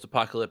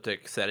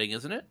post-apocalyptic setting,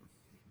 isn't it?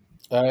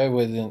 I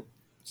wouldn't I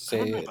say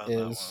don't know it about that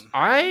is. one.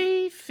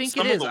 I think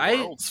Some it of is. the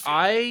worlds feel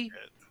like it.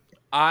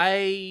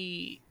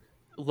 I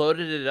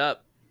loaded it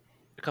up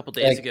a couple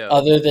days Like, ago.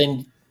 other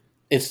than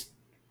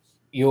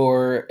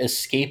you're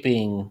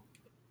escaping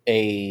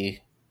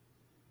a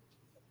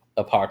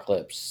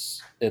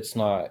apocalypse. It's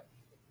not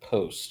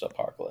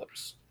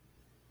post-apocalypse.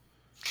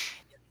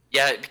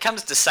 Yeah, it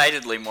becomes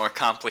decidedly more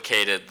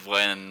complicated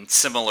when,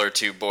 similar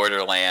to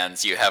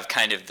Borderlands, you have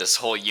kind of this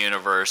whole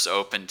universe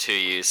open to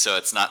you, so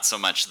it's not so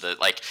much that,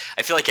 like,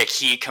 I feel like a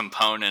key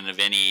component of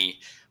any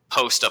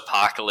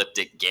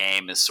post-apocalyptic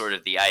game is sort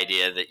of the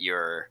idea that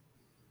you're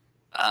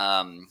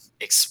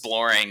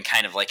exploring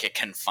kind of like a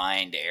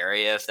confined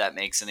area, if that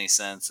makes any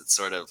sense. It's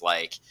sort of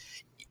like,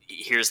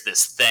 here's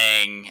this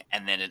thing,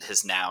 and then it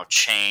has now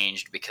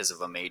changed because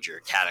of a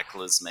major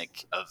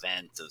cataclysmic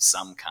event of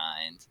some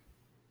kind.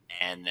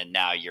 And then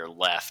now you're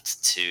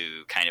left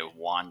to kind of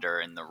wander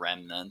in the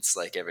remnants,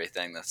 like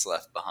everything that's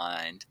left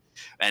behind.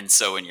 And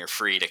so when you're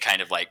free to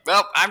kind of like,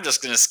 well, I'm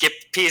just going to skip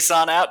the piece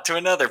on out to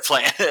another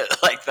planet.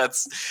 Like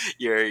that's,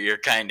 you're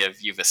kind of,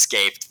 you've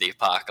escaped the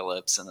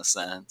apocalypse in a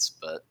sense.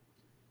 But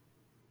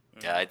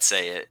yeah, I'd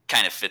say it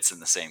kind of fits in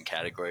the same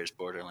category as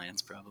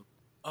Borderlands, probably.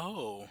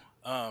 Oh,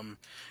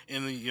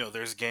 in the,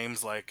 there's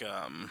games like,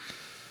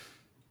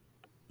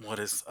 what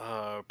is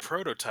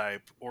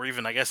Prototype, or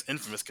even I guess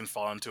Infamous can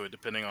fall into it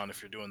depending on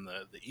if you're doing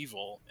the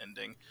evil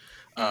ending,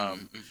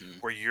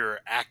 where you're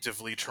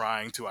actively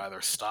trying to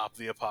either stop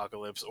the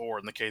apocalypse, or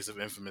in the case of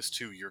Infamous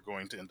 2, you're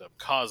going to end up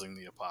causing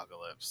the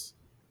apocalypse.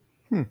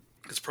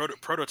 Because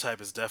Prototype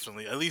is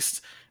definitely, at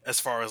least as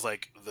far as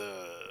like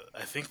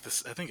I think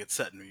it's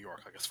set in New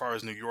York. Like as far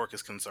as New York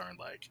is concerned,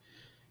 like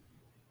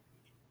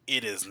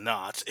it is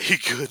not a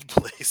good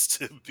place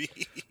to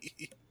be.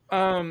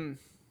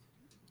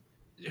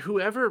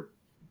 Whoever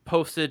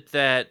posted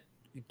that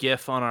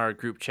GIF on our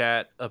group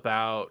chat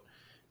about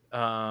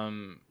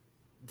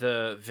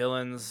the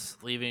villains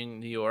leaving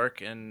New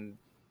York and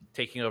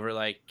taking over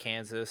like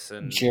Kansas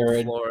and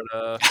Jared.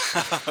 Florida.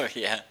 Oh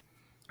yeah,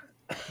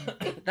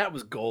 that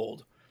was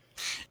gold.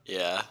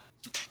 Yeah.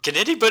 Can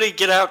anybody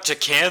get out to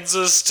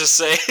Kansas to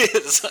say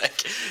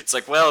it's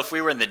like well, if we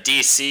were in the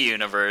DC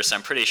universe,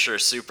 I'm pretty sure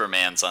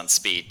Superman's on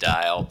speed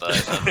dial,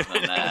 but other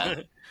than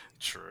that,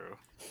 True.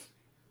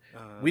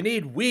 We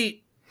need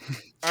wheat,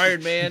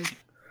 Iron Man.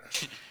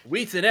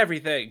 Wheat's in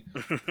everything.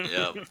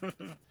 yep.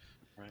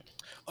 Right.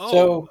 Oh,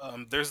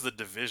 So- there's the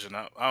Division.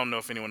 I don't know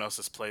if anyone else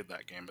has played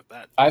that game, but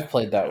that I've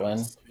played that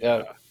one.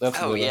 Yeah, that's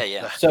a Oh good one.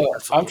 yeah. So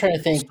That's a I'm trying to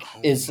little think,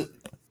 stone. is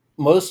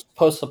most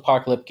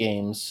post-apocalyptic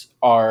games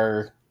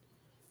are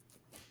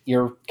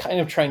you're kind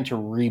of trying to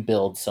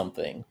rebuild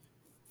something.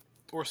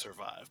 or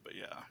Survive, but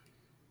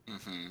yeah.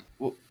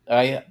 Mm-hmm.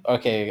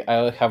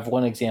 I have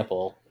one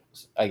example,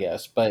 I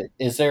guess, but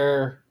is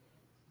there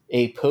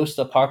a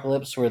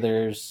post-apocalypse where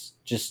there's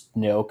just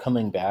no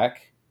coming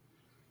back?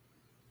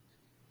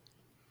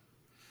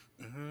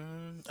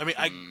 I mean,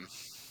 I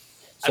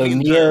So mean,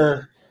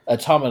 Nier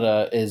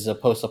Automata is a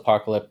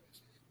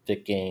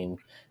post-apocalyptic game,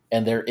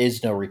 and there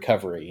is no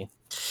recovery.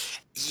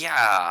 Yeah,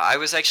 I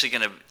was actually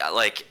gonna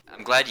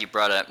I'm glad you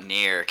brought up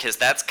Nier, because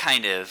that's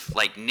kind of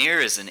like Nier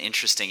is an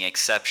interesting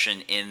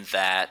exception in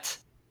that,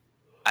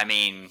 I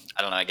mean,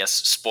 I don't know, I guess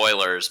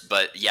spoilers,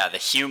 but yeah, the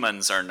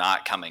humans are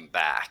not coming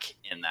back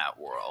in that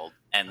world,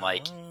 and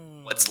like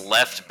what's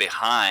left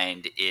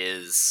behind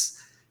is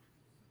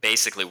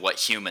basically what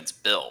humans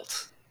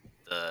built.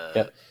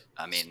 Yep.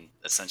 I mean,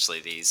 essentially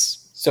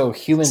these. So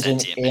humans and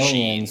Sentient aliens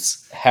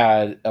machines.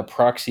 had a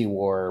proxy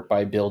war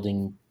by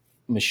building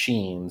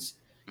machines.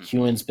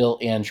 Humans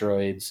built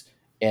androids,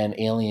 and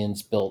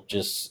aliens built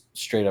just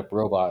straight up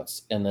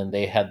robots, and then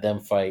they had them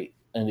fight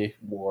a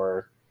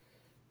war,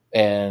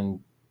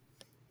 and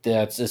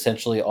that's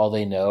essentially all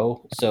they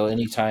know. So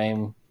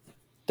anytime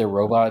the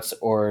robots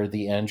or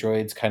the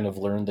androids kind of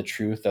learn the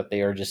truth that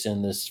they are just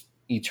in this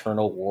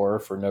eternal war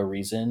for no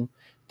reason,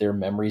 their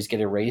memories get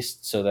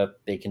erased so that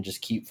they can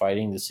just keep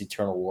fighting this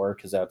eternal war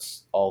because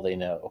that's all they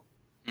know.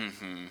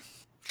 Mm-hmm.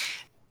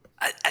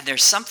 And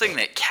there's something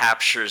that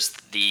captures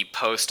the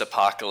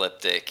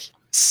post-apocalyptic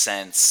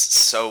sense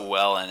so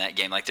well in that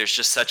game. Like, there's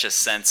just such a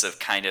sense of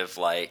kind of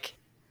like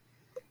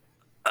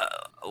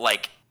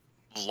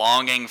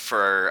longing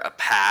for a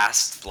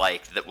past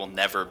like that will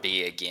never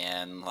be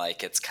again.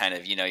 Like, it's kind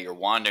of, you're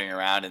wandering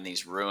around in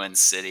these ruined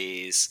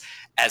cities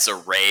as a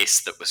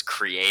race that was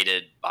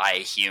created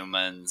by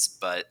humans,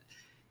 but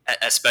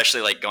especially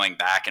like going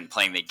back and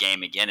playing the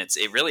game again,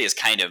 it really is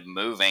kind of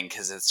moving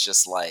because it's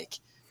just like,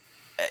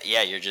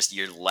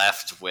 you're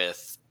left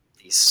with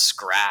these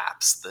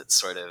scraps that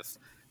sort of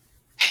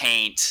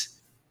paint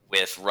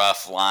with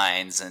rough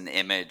lines an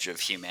image of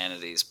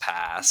humanity's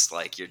past.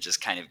 Like, you're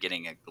just kind of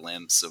getting a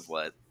glimpse of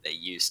what they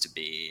used to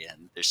be,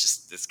 and there's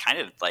just this kind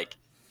of like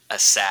a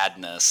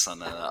sadness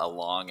and a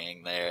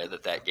longing there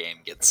that game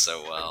gets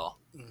so well.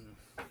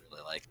 I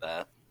really like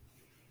that.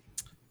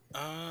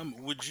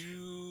 Would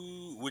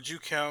you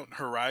count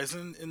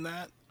Horizon in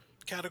that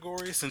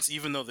category? Since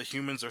even though the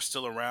humans are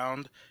still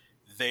around,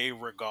 they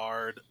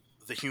regard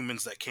the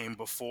humans that came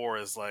before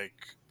as like,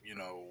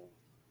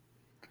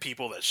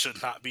 people that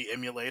should not be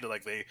emulated.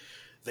 Like they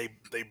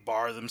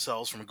bar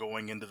themselves from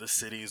going into the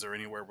cities or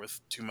anywhere with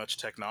too much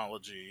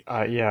technology.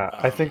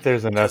 I think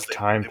there's enough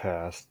time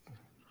passed.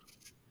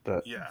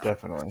 That Yeah,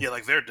 definitely. Yeah,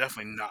 like they're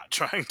definitely not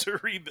trying to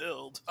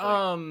rebuild.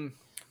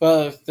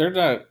 Well, they're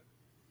not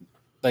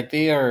like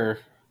they are.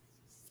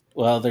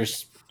 Well,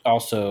 there's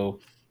also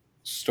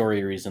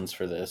story reasons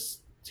for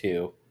this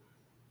too.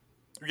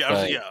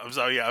 I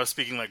was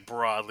speaking like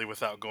broadly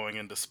without going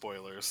into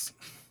spoilers.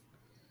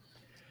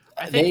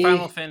 I think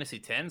Final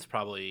Fantasy X is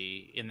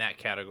probably in that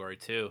category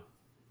too.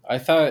 I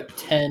thought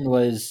 10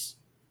 was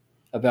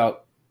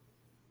about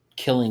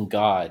killing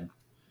God.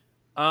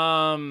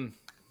 What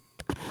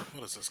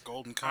is this,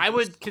 Golden Compass? I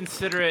would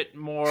consider it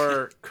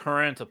more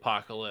current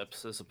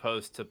apocalypse as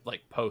opposed to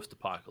like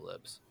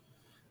post-apocalypse.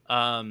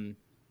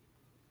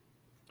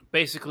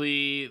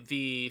 Basically,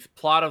 the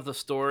plot of the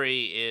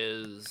story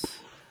is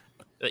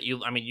that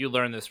you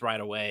learn this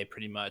right away,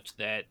 pretty much,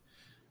 that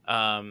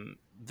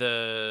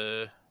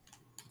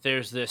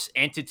there's this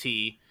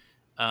entity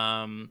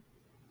called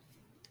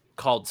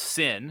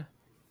Sin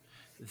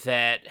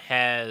that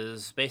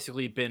has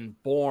basically been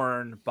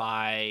born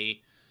by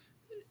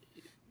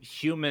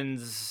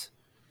humans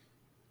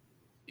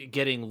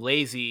getting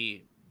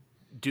lazy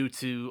due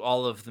to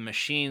all of the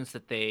machines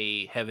that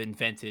they have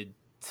invented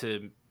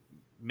to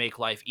make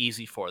life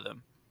easy for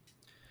them.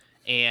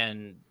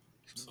 And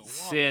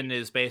Sin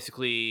is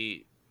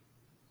basically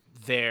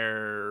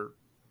their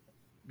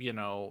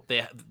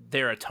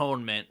their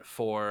atonement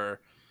for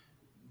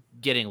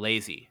getting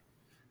lazy,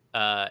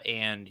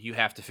 and you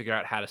have to figure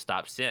out how to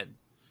stop Sin.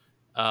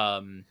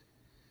 And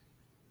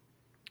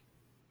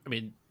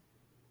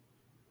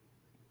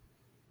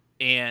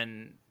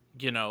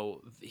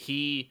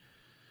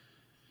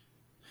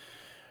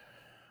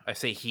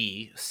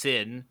Sin,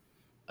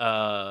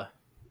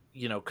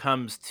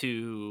 comes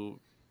to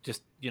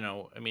just,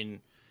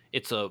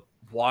 it's a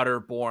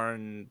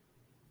waterborne,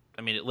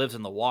 it lives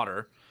in the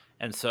water.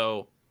 And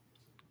so,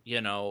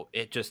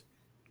 it just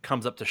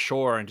comes up to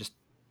shore and just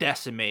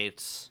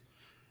decimates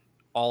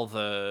all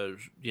the,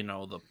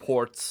 the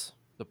port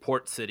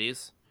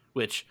cities,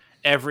 which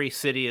every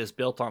city is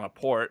built on a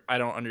port. I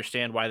don't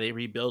understand why they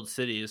rebuild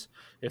cities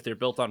if they're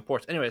built on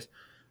ports. Anyways,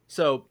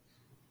 so,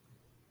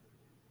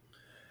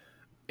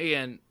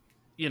 and,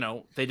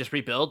 they just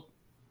rebuild.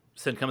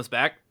 Sin comes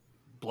back,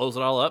 blows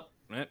it all up.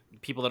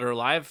 People that are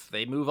alive,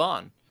 they move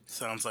on.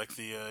 Sounds like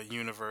the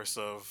universe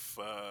of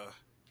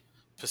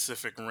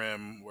Pacific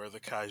Rim, where the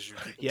kaiju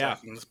keep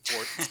attacking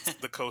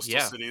the coastal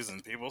cities,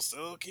 and people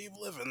still keep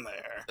living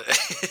there.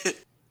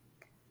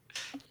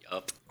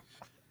 Yup.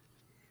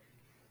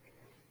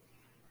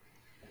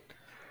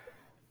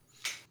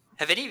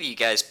 Have any of you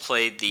guys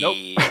played the... Nope.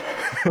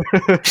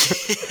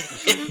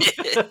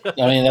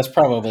 That's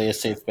probably a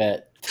safe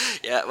bet.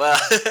 Yeah, well,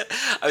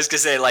 I was going to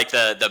say, like,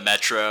 the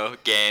Metro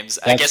games.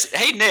 I guess...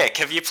 Hey, Nick,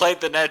 have you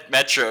played the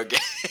Metro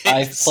games?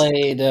 I've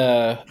played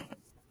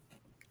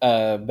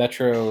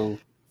Metro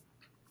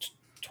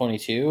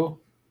 22.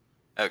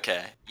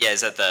 Okay. Yeah, is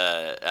that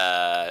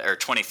the... or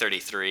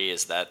 2033,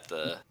 is that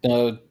the...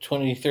 No,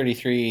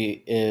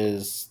 2033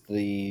 is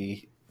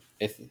the...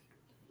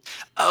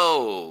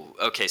 Oh,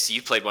 okay. So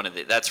you played one of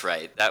the... That's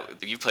right.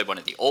 You played one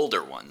of the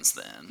older ones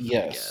then.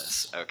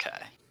 Yes. I guess. Okay.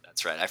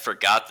 That's right. I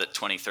forgot that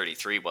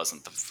 2033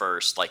 wasn't the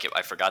first. Like,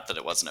 I forgot that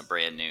it wasn't a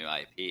brand new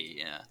IP.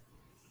 Yeah.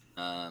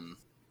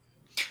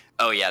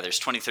 Oh yeah, there's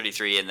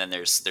 2033, and then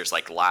there's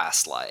like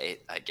Last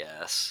Light, I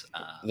guess.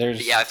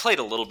 Yeah, I played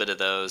a little bit of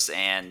those,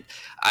 and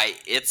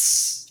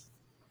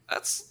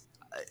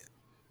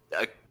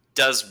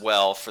does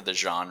well for the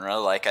genre.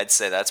 Like, I'd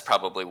say that's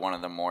probably one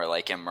of the more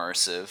like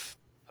immersive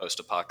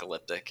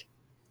post-apocalyptic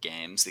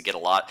games. They get a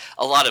lot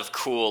of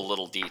cool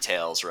little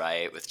details,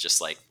 right, with just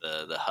like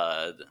the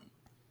HUD.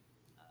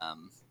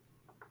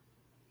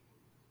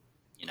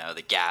 And,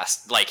 the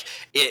gas, like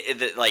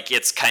like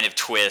its kind of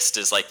twist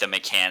is like the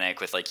mechanic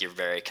with like you're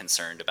very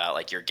concerned about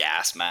like your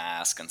gas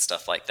mask and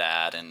stuff like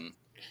that, and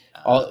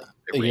All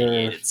your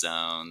irradiated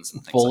zones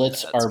and things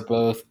bullets like that. are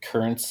both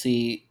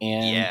currency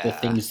and the Yeah.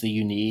 things that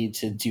you need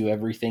to do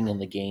everything in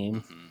the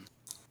game. Mhm.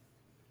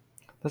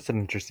 That's an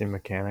interesting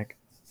mechanic.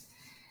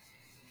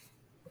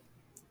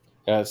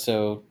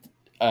 So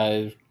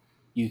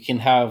you can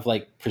have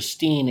like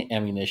pristine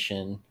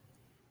ammunition,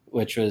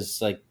 which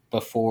was like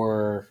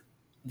before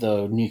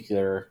the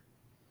nuclear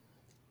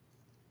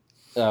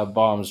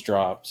bombs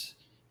dropped,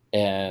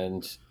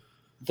 and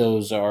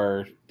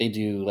they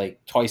do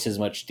like twice as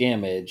much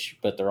damage,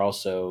 but they're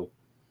also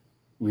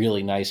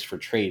really nice for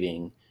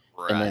trading.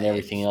 And then Right.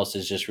 everything else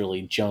is just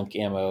really junk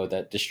ammo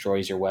that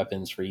destroys your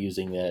weapons for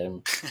using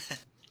them.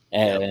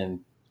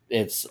 And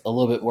it's a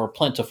little bit more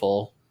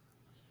plentiful.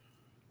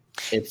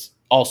 It's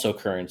also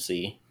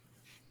currency.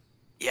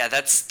 Yeah,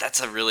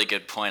 that's a really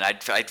good point.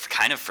 I'd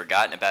kind of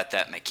forgotten about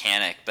that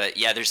mechanic, but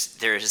yeah,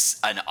 there's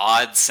an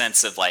odd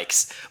sense of like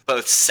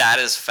both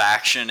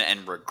satisfaction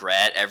and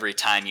regret every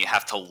time you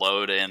have to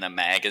load in a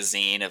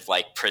magazine of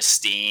like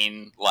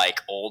pristine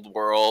like old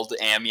world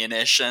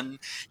ammunition.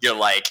 You're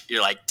like,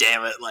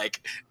 damn it,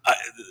 like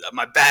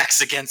my back's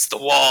against the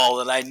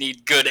wall and I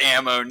need good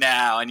ammo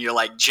now, and you're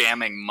like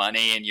jamming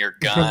money in your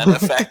gun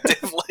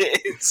effectively.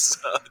 So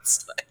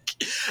it's like,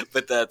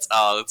 but that's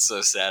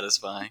so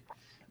satisfying.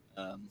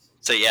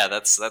 So yeah,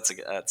 that's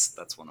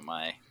one of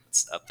my,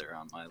 it's up there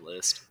on my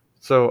list.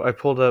 So I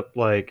pulled up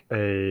like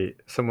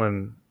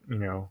someone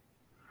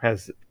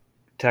has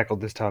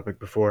tackled this topic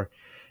before,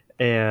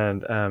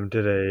 and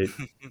did a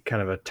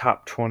kind of a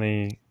top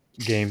 20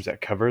 games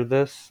that cover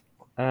this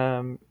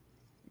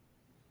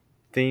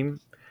theme.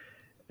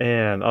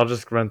 And I'll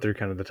just run through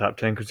kind of the top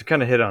 10 because you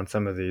kind of hit on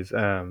some of these.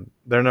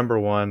 Their number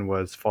one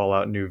was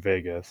Fallout New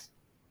Vegas.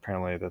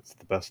 Apparently, that's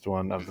the best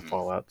one of the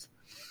Fallouts.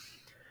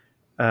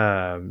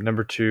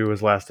 Number 2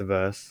 was Last of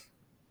Us.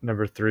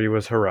 Number 3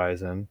 was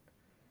Horizon.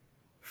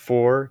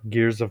 4,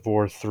 Gears of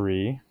War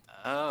 3.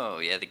 Oh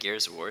yeah, the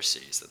Gears of War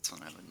series. That's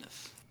one I wouldn't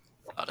have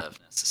thought of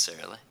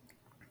necessarily.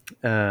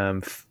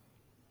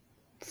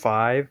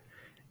 5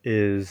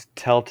 is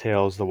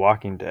Telltale's The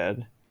Walking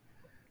Dead,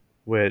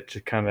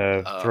 which kind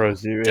of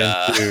throws you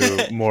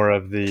into more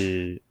of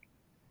the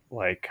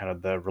like kind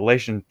of the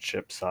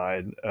relationship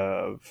side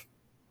of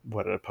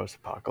what a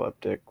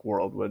post-apocalyptic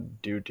world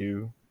would do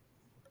to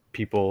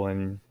people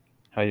and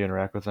how you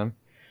interact with them.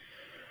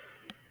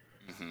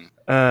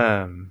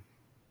 And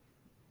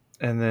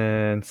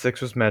then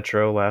 6 was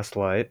Metro Last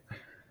Light.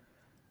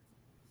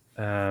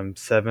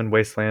 7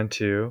 Wasteland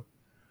 2.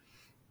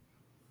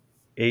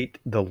 8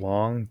 The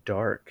Long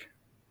Dark.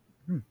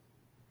 Oh,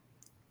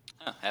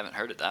 I haven't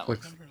heard of that one.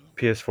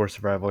 PS4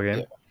 survival game.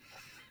 Yeah.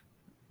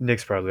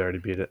 Nick's probably already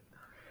beat it.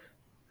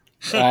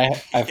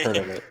 I've heard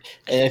of it.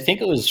 And I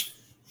think it was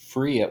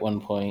free at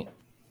one point.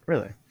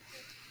 Really?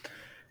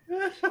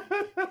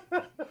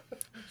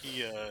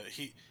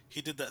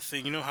 He did that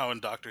thing. You know how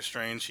in Doctor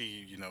Strange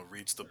he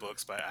reads the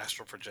books by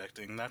astral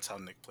projecting. That's how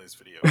Nick plays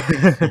video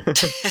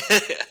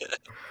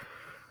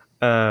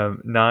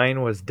games.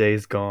 9 was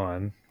Days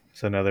Gone.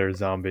 So another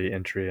zombie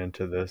entry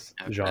into this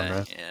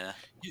genre. Yeah.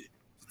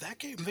 That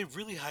game, they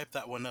really hyped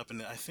that one up,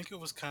 and I think it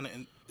was kind of.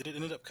 Did it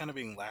end up kind of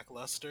being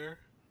lackluster?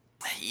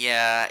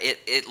 Yeah,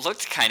 it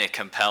looked kind of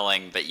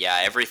compelling, but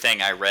yeah,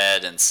 everything I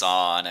read and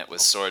saw on it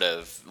was sort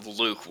of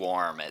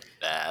lukewarm at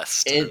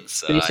best. It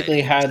basically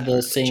had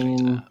the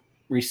same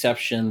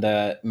reception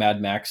that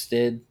Mad Max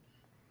did.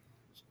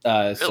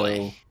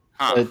 Really?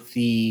 So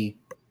the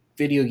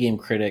video game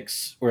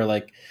critics were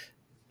like,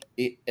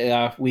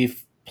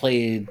 we've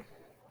played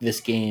this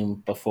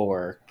game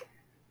before.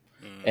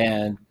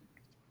 And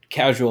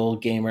casual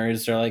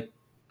gamers are like,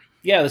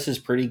 yeah, this is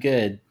pretty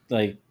good.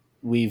 Like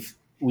we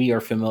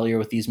are familiar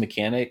with these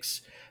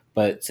mechanics,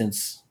 but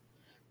since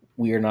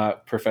we are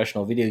not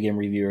professional video game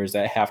reviewers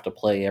that have to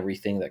play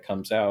everything that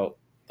comes out,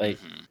 like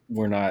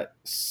we're not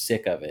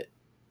sick of it.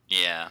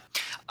 Yeah,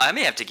 I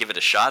may have to give it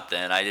a shot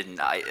then.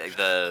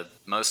 The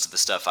most of the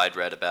stuff I'd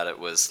read about it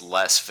was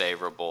less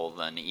favorable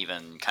than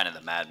even kind of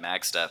the Mad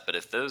Max stuff. But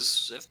if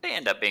they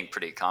end up being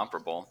pretty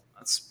comparable,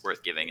 that's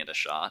worth giving it a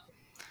shot.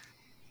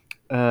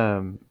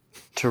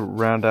 To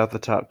round out the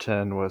top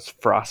 10 was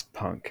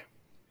Frostpunk,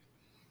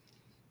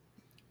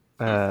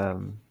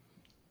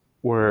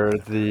 where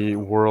the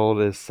world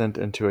is sent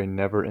into a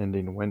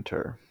never-ending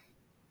winter.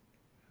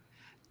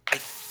 I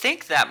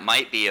think that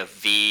might be a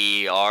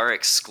VR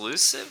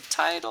exclusive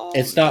title.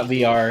 It's not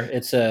VR.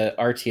 It's a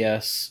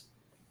RTS.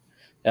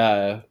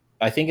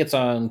 I think it's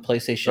on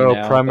PlayStation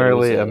now.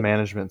 Primarily a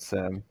management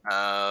sim.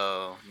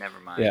 Oh, never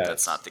mind. Yeah,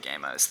 that's not the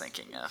game I was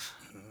thinking of.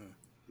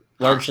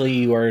 Largely,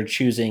 you are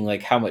choosing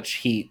like how much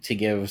heat to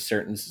give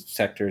certain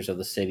sectors of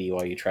the city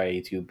while you try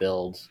to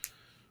build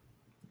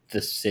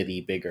the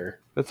city bigger.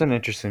 That's an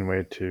interesting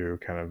way to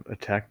kind of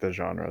attack the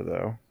genre,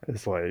 though.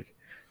 It's like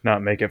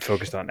not make it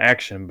focused on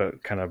action,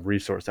 but kind of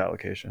resource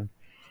allocation.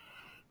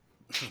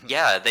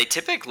 Yeah, they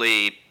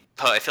typically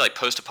I feel like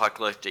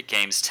post-apocalyptic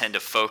games tend to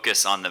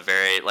focus on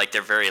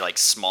they're very like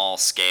small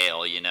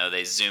scale. You know,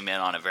 they zoom in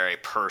on a very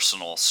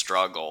personal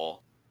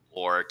struggle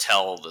or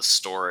tell the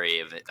story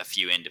of a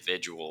few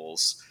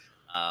individuals.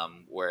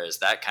 Whereas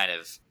that kind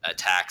of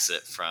attacks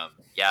it from,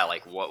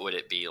 like what would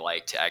it be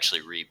like to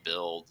actually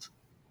rebuild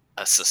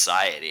a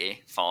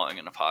society following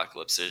an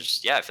apocalypse?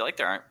 I feel like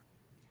there aren't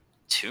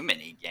too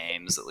many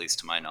games, at least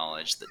to my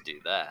knowledge, that do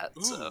that.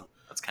 Ooh. So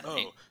that's kind of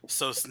neat.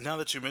 So now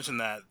that you mentioned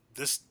that,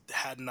 this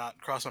had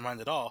not crossed my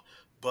mind at all.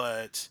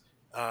 But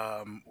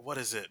what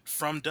is it?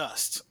 From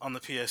Dust on the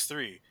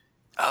PS3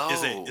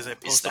 is a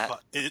Is that?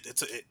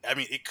 I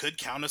mean, it could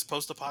count as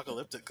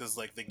post-apocalyptic because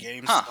like the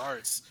game Huh.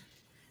 starts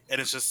and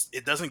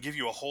it doesn't give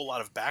you a whole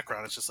lot of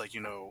background. It's just like,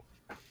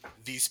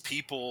 these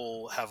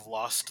people have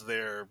lost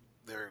their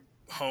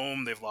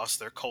home, they've lost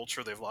their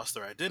culture, they've lost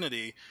their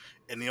identity,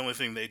 and the only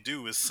thing they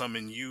do is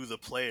summon you, the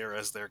player,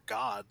 as their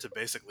god to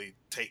basically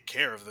take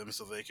care of them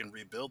so they can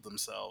rebuild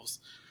themselves,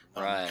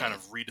 Right. kind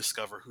of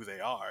rediscover who they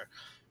are.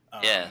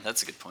 Yeah,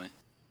 that's a good point.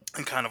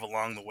 And kind of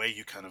along the way,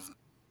 you kind of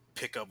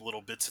pick up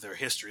little bits of their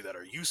history that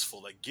are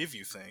useful, that give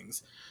you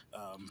things.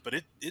 But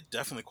it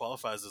definitely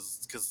qualifies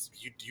as, because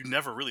you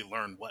never really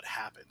learn what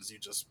happens. You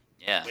just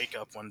wake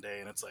up one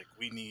day and it's like,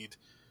 we need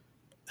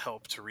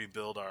help to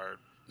rebuild our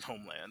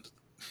homeland.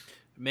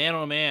 Man,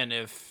 oh man,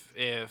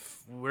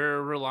 if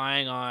we're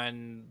relying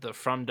on the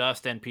From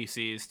Dust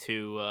NPCs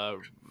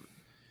to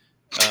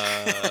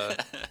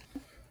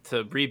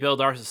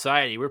rebuild our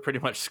society, we're pretty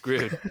much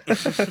screwed.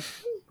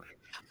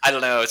 I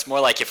don't know. It's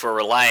more like if we're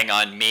relying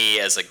on me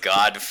as a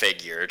god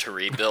figure to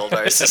rebuild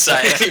our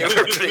society,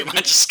 we're pretty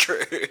much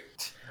screwed.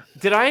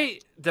 Did I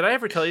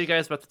ever tell you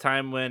guys about the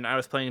time when I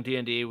was playing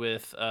D&D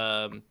with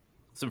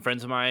some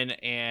friends of mine,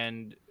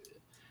 and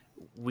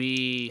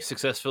we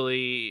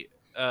successfully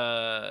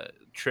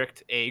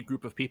tricked a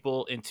group of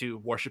people into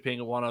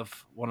worshiping one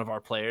of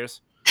our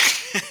players?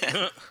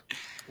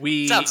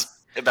 Sounds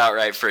about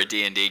right for a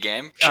D&D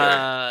game.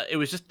 Sure. It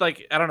was just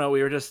like, I don't know,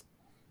 we were just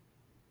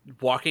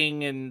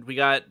walking and we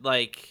got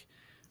like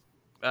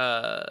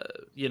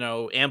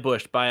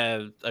ambushed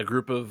by a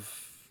group of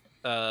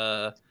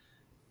I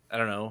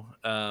don't know,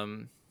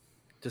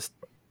 just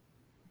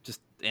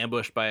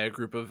ambushed by a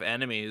group of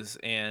enemies,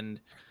 and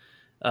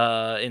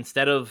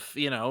instead of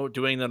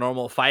doing the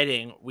normal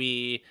fighting,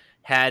 we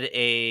had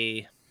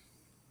a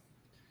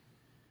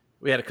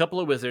couple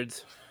of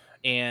wizards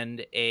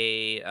and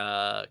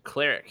a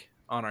cleric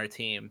on our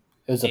team.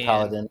 It was a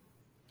paladin.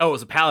 Oh, it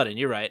was a paladin.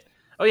 You're right.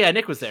 Oh yeah,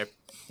 Nick was there.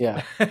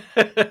 Yeah.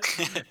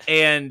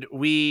 And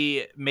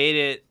we made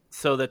it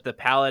so that the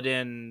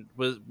paladin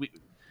was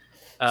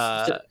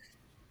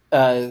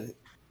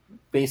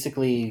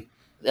basically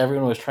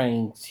everyone was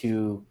trying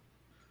to.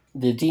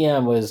 The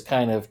DM was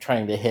kind of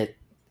trying to hit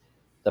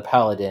the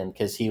paladin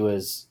because he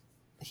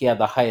had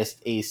the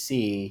highest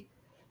AC,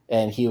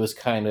 and he was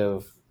kind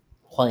of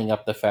playing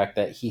up the fact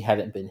that he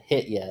hadn't been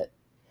hit yet,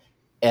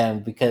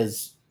 and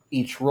because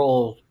each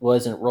roll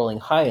wasn't rolling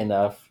high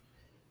enough,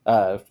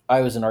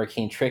 I was an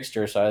arcane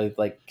trickster, so I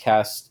like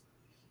cast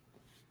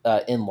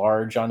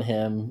enlarge on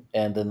him,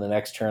 and then the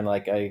next turn,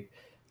 like I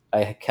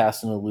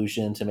cast an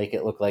illusion to make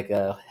it look like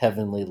a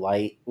heavenly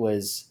light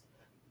was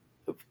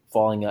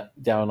falling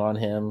down on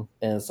him,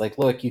 and it's like,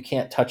 look, you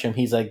can't touch him,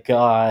 he's like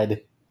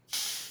God.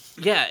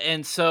 Yeah,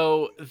 and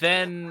so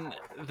then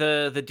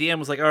the DM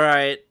was like, all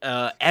right,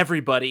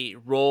 everybody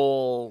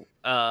roll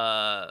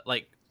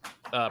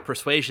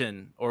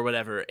persuasion or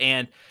whatever,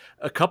 and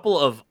a couple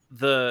of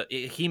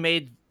he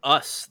made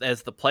us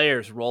as the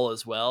players roll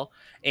as well,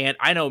 and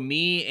I know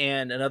me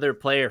and another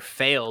player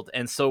failed,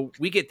 and so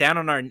we get down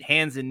on our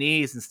hands and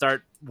knees and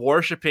start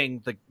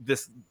worshiping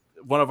this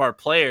one of our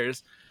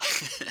players.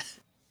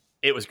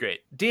 It was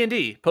great.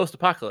 D&D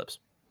post-apocalypse.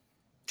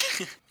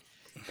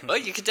 Well,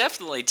 you could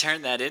definitely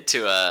turn that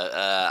into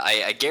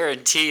I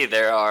guarantee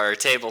there are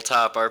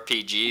tabletop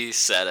RPG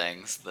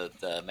settings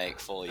that make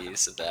full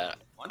use of that.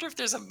 I wonder if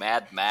there's a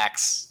Mad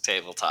Max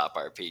tabletop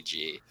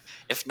RPG.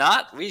 If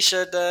not, we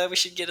should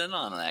get in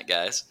on that,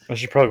 guys. I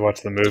should probably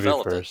watch the movie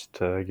first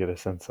to get a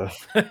sense of.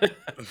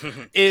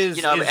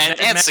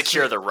 And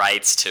secure the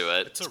rights to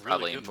it. It's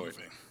probably really important.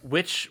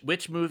 Movie.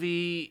 Which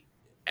movie?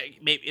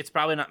 Maybe it's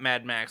probably not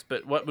Mad Max,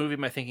 but what movie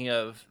am I thinking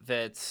of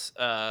that's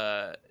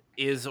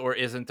is or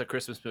isn't a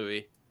Christmas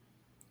movie?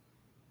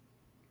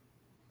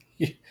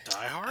 Die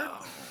Hard?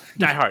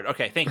 Die Hard.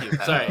 Okay, thank you.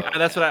 Sorry.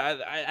 That's what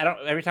I don't.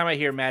 Every time I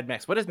hear Mad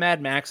Max, what is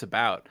Mad Max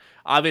about?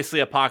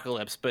 Obviously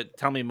apocalypse, but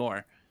tell me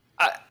more.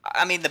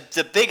 I mean,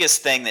 the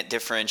biggest thing that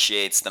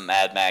differentiates the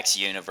Mad Max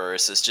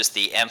universe is just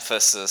the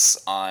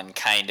emphasis on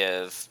kind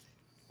of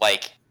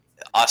like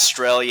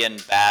Australian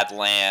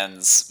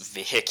Badlands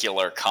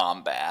vehicular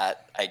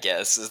combat, I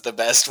guess, is the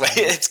best way.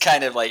 It's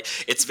kind of like,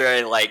 it's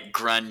very like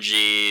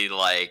grungy,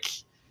 like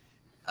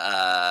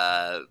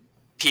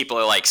people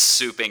are like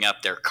souping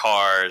up their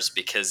cars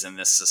because in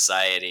this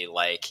society,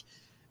 like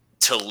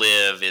to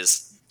live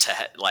is to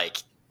like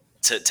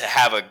to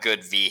have a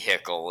good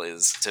vehicle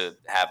is to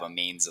have a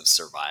means of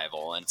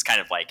survival, and it's kind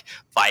of like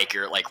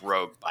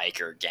rogue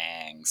biker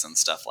gangs and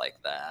stuff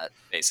like that,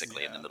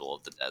 basically in the middle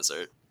of the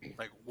desert.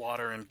 Like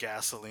water and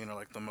gasoline are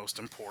like the most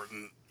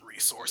important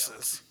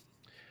resources.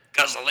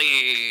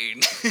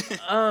 Gasoline.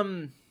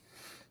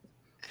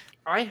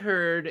 I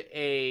heard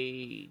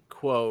a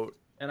quote,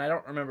 and I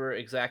don't remember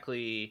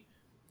exactly.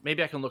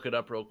 Maybe I can look it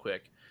up real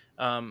quick.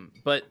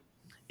 But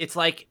it's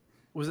like,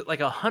 was it like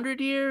 100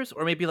 years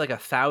or maybe like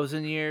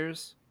 1,000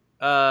 years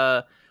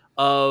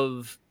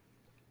of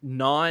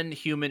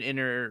non-human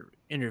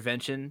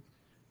intervention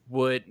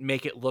would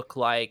make it look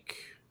like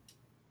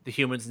the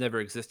humans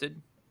never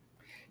existed?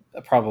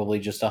 Probably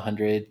just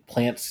 100.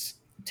 Plants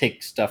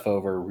take stuff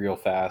over real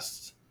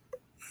fast.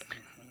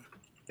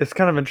 It's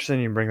kind of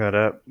interesting you bring that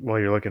up while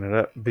you're looking it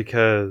up,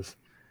 because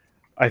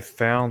I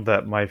found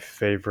that my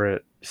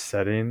favorite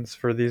settings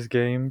for these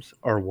games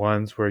are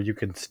ones where you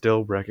can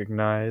still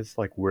recognize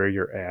like where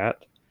you're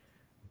at,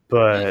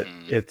 but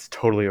it's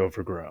totally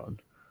overgrown.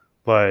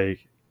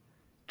 Like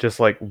just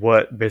like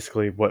what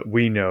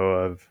we know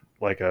of,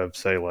 like of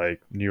say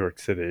like New York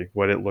City,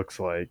 what it looks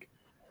like,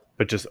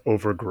 but just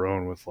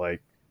overgrown with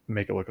like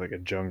make it look like a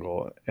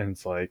jungle, and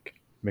it's like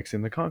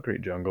mixing the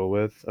concrete jungle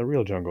with a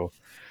real jungle.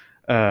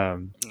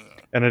 And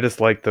I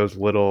just like those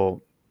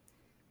little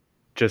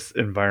just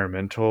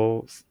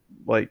environmental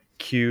like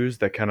cues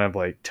that kind of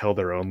like tell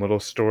their own little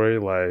story,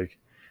 like,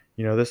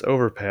 you know, this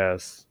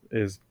overpass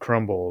is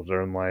crumbled,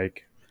 or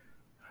like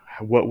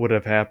what would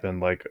have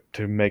happened like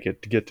to make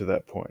it to get to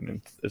that point.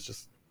 And it's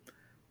just,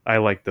 I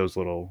like those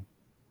little,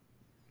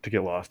 to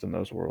get lost in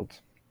those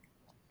worlds.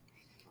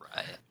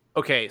 Right.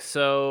 Okay,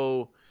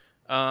 so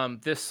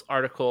this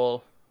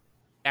article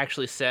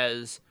actually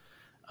says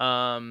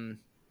a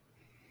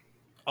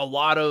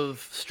lot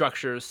of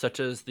structures, such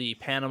as the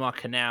Panama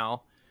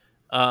Canal,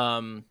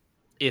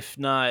 if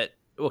not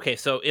okay,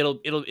 so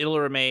it'll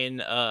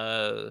remain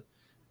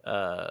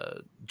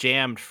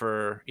jammed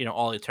for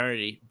all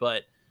eternity,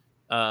 but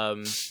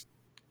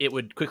it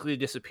would quickly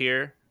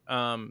disappear.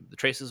 The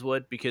traces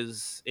would,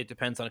 because it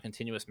depends on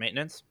continuous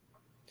maintenance.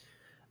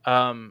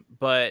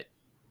 But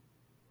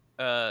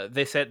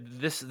they said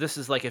this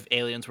is like if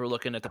aliens were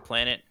looking at the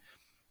planet.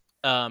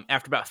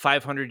 After about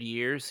 500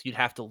 years, you'd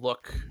have to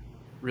look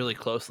really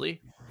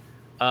closely.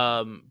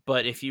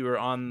 But if you were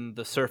on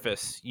the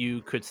surface,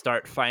 you could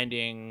start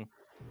finding,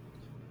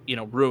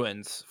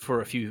 ruins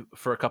for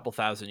a couple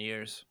thousand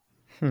years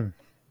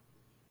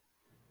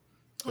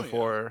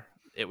before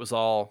it was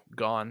all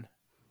gone.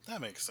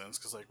 That makes sense,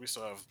 because like we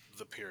still have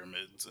the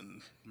pyramids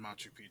and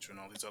Machu Picchu and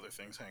all these other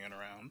things hanging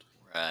around.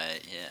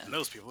 Right. Yeah. And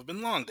those people have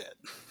been long dead.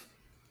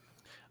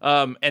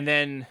 And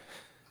then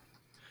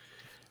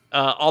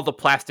all the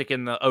plastic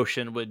in the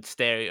ocean would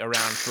stay around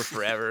for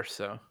forever.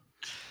 So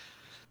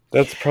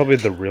that's probably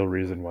the real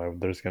reason why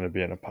there's going to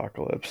be an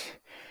apocalypse.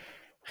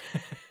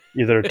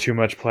 Either too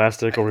much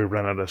plastic, or we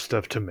run out of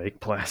stuff to make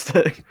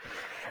plastic.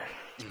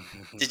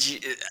 Did you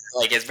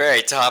it's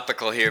very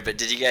topical here, but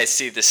did you guys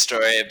see the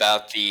story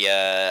about the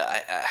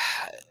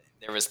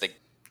there was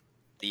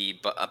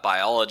a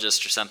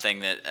biologist or something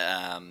that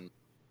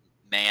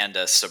manned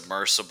a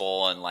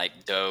submersible and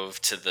like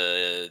dove to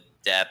the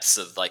depths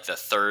of like the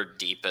third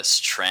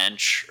deepest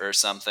trench or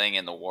something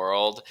in the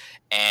world,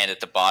 and at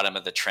the bottom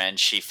of the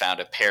trench he found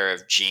a pair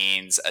of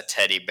jeans, a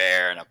teddy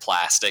bear, and a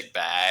plastic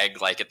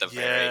bag, like at the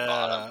very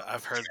bottom.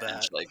 I've heard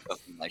trench, that. like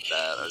something like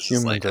that. I was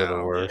Humans just like, are the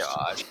oh worst.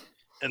 gosh.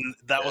 And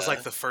that was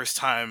like the first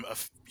time a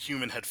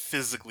human had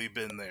physically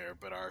been there,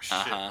 but our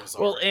shit was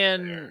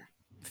already there.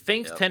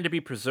 Things tend to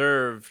be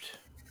preserved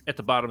at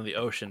the bottom of the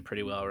ocean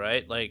pretty well,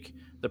 right? Like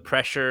the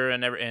pressure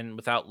and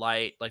without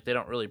light, like they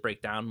don't really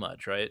break down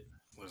much, right?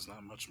 There's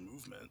not much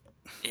movement.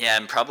 Yeah,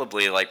 and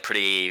probably like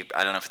pretty.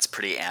 I don't know if it's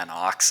pretty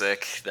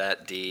anoxic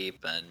that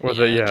deep, and well,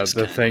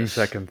 the things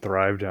that can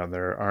thrive down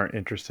there aren't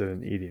interested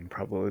in eating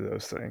probably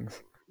those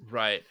things.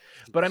 Right.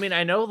 But I mean,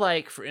 I know,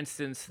 like, for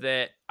instance,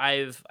 that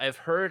I've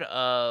heard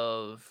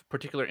of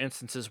particular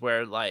instances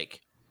where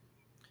like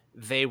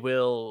they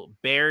will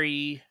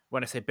bury,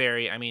 when I say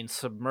bury, I mean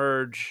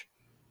submerge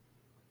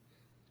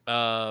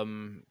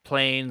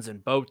planes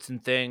and boats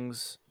and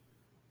things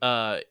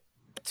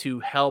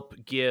to help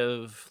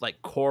give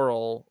like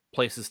coral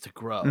places to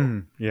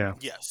grow. Yeah.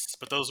 Yes,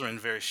 but those are in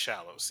very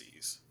shallow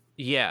seas.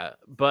 Yeah,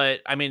 but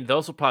I mean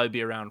those will probably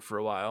be around for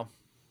a while.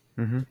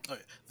 Mm-hmm.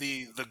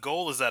 The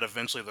goal is that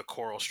eventually the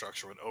coral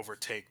structure would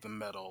overtake the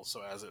metal,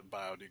 so as it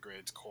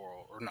biodegrades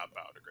coral, or not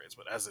biodegrades,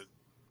 but as it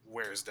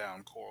wears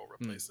down, coral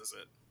replaces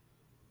it.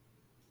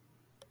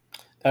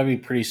 That'd be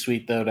pretty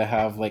sweet, though, to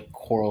have like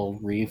coral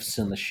reefs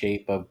in the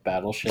shape of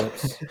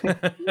battleships.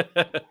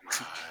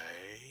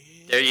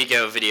 There you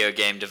go, video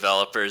game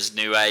developers.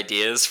 New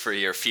ideas for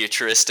your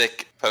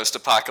futuristic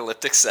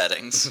post-apocalyptic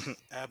settings.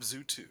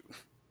 Abzu 2.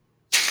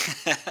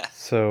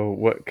 So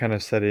what kind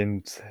of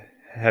settings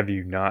have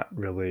you not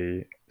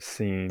really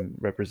seen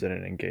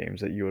represented in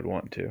games that you would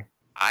want to?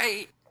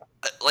 I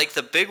like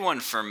the big one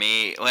for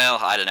me. Well,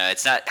 I don't know.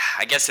 It's not.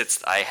 I guess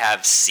it's. I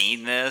have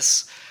seen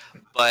this,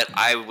 but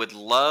I would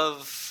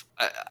love.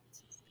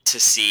 to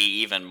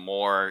see even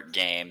more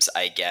games,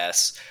 I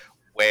guess,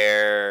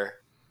 where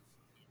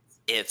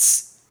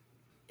it's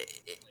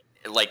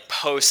like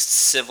post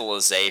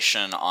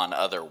civilization on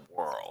other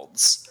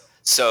worlds.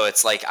 So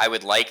it's like I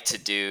would like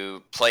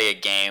to play a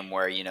game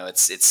where, you know,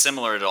 it's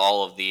similar to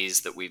all of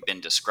these that we've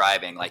been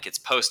describing. Like it's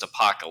post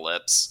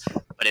apocalypse,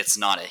 but it's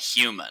not a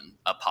human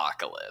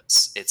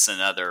apocalypse. It's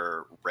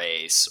another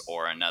race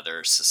or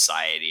another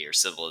society or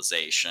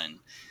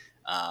civilization.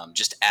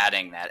 Just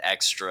adding that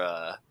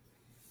extra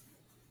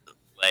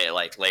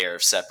layer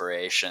of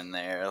separation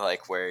there,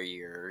 like where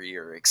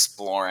you're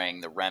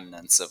exploring the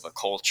remnants of a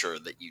culture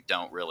that you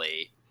don't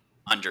really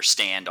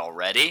understand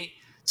already.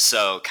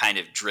 So kind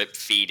of drip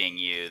feeding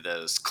you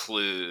those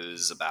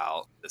clues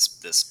about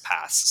this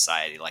past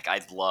society. Like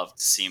I'd love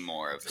to see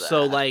more of that.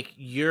 So like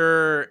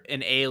you're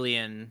an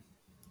alien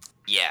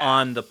yeah,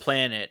 on the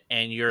planet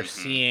and you're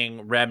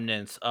seeing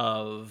remnants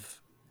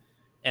of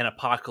an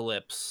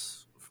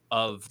apocalypse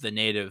of the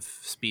native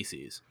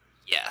species.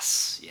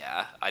 Yes,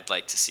 yeah, I'd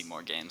like to see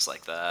more games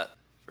like that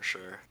for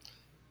sure.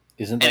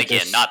 Isn't that and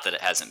again, just, not that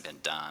it hasn't been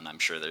done. I'm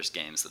sure there's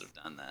games that have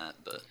done that,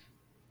 but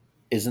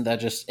isn't that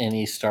just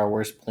any Star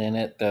Wars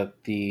planet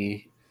that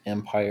the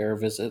Empire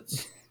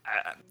visits?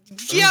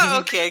 yeah,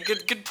 okay,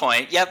 good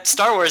point. Yep,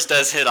 Star Wars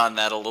does hit on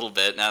that a little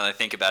bit now that I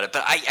think about it.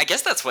 But I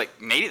guess that's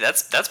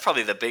that's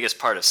probably the biggest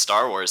part of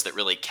Star Wars that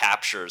really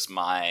captures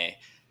my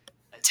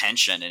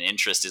attention and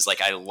interest is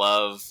like I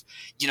love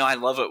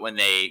it when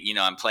they, you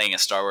know, I'm playing a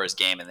Star Wars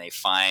game and they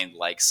find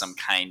like some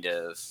kind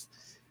of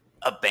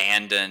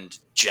abandoned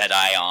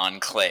Jedi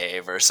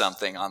enclave or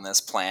something on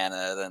this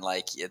planet, and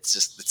like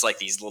it's like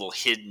these little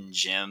hidden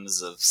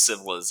gems of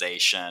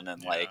civilization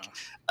and like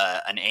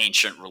an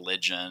ancient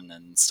religion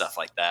and stuff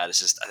like that. It's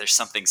just there's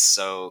something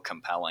so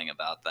compelling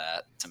about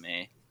that to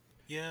me.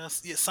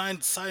 Yes, yeah,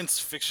 science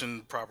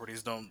fiction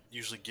properties don't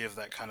usually give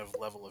that kind of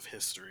level of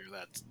history,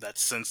 that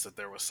sense that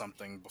there was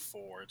something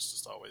before. It's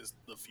just always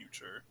the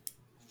future.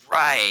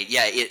 Right,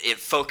 yeah, it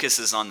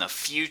focuses on the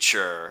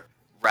future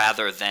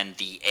rather than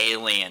the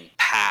alien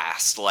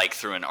past, like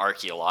through an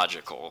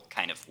archaeological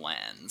kind of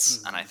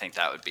lens. And I think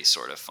that would be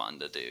sort of fun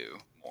to do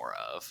more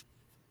of.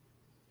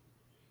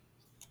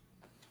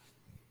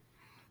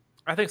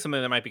 I think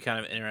something that might be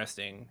kind of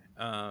interesting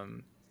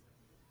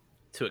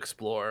to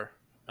explore.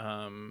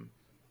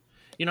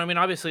 You know, I mean,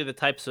 obviously the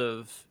types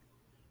of,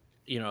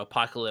 you know,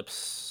 apocalypse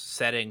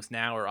settings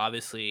now are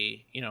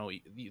obviously, you know,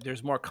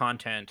 there's more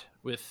content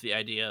with the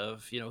idea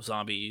of, you know,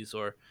 zombies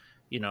or,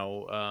 you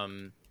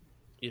know,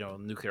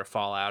 nuclear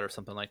fallout or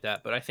something like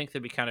that. But I think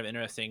that'd be kind of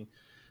interesting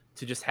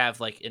to just have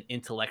like an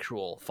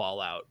intellectual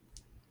fallout,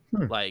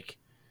 like,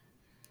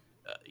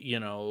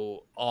 you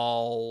know,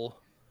 all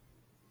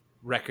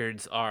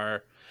records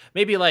are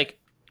maybe like,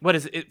 what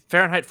is it,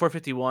 Fahrenheit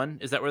 451?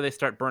 Is that where they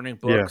start burning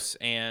books?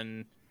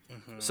 And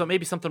so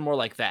maybe something more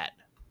like that.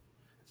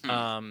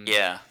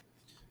 Yeah,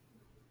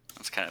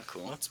 that's kind of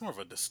cool. Well, that's more of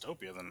a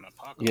dystopia than an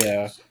apocalypse.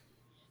 Yeah.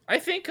 I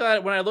think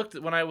when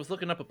I was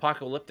looking up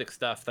apocalyptic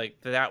stuff, like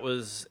that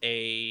was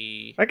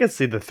a. I can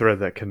see the thread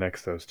that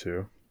connects those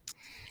two.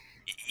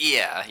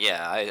 Yeah,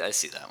 I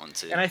see that one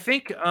too. And I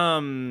think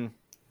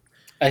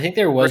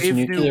there was Brave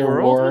nuclear New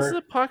World war. was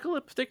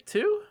apocalyptic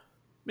too.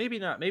 Maybe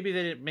not. Maybe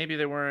they didn't. Maybe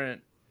they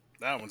weren't.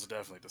 That one's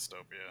definitely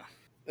dystopia.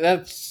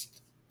 That's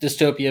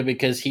dystopia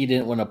because he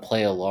didn't want to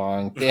play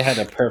along. They had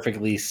a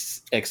perfectly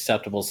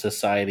acceptable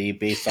society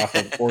based off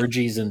of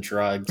orgies and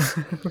drugs.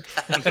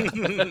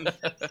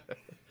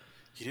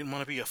 He didn't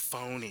want to be a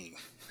phony.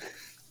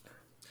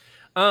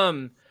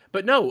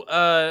 But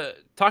no.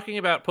 Talking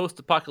about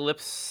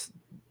post-apocalypse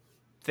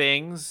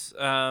things,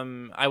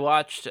 I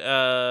watched.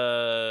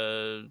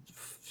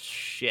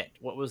 Shit.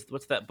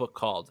 What's that book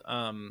called?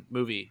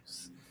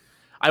 Movies.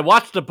 I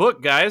watched a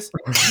book, guys.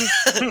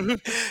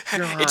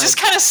 It just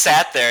kind of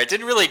sat there. It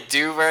didn't really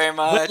do very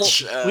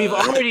much. Well, we've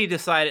already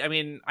decided. I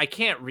mean, I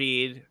can't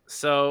read,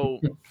 so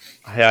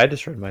Hey, I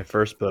just read my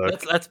first book.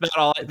 that's about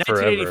all.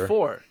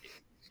 1984.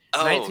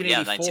 Oh,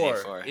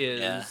 1984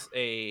 yeah, is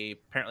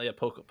apparently a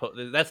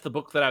that's the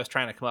book that I was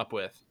trying to come up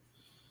with.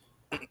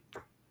 I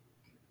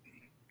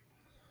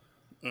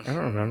don't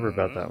remember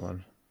about that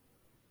one.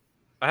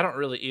 I don't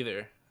really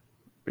either.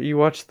 But you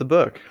watched the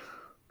book.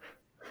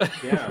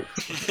 Yeah.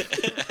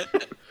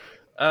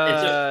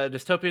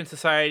 Dystopian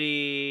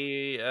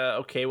society.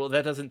 Okay, well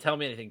that doesn't tell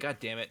me anything. God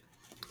damn it.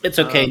 It's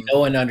okay.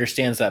 No one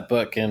understands that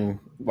book in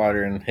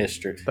modern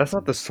history. That's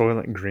not the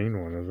Soylent Green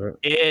one, is it?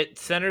 It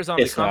centers on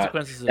It's the not.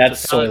 consequences of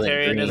That's Soylent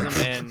Green.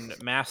 totalitarianism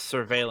and mass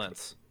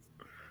surveillance.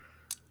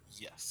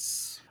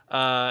 Yes.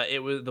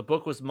 The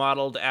book was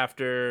modeled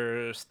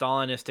after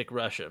Stalinistic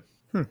Russia.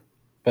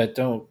 But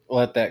don't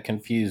let that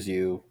confuse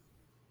you.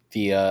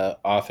 The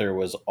author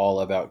was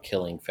all about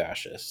killing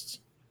fascists.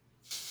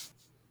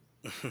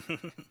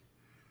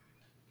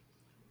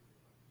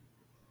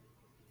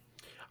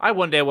 I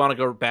one day want to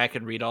go back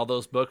and read all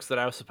those books that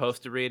I was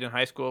supposed to read in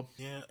high school.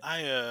 Yeah,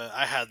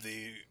 I had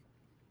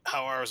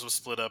how ours was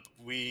split up.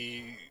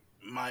 We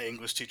my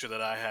English teacher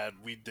that I had,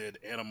 we did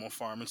Animal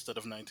Farm instead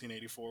of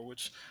 1984,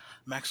 which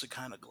I'm actually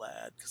kind of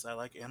glad because I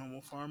like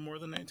Animal Farm more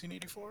than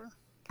 1984.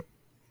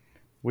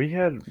 We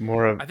had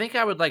more of. I think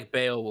I would like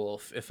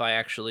Beowulf if I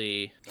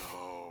actually.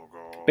 Oh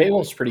god,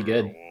 Beowulf's pretty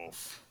good.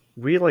 Beowulf.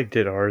 We like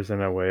did ours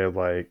in a way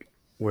like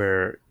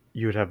where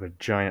you would have a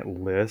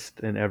giant list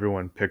and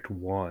everyone picked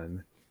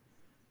one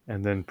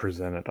and then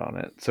presented on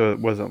it. So it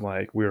wasn't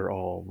like we were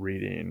all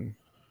reading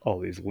all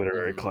these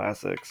literary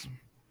classics.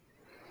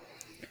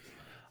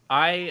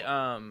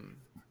 I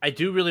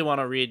do really want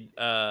to read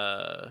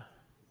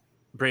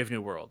Brave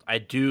New World. I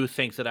do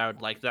think that I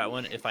would like that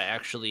one if I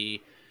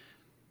actually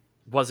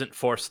wasn't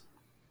forced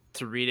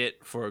to read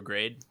it for a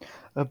grade.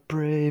 A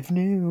brave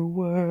new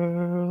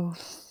world.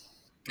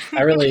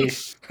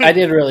 I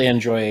did really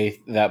enjoy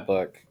that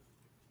book.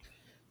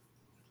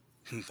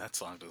 That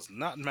song does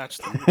not match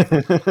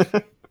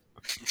the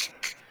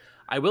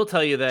I will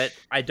tell you that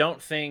I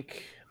don't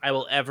think I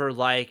will ever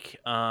like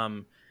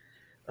oh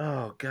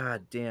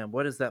god damn,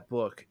 what is that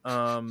book?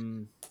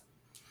 Romeo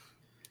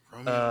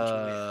and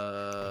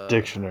Juliet.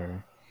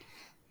 Dictionary.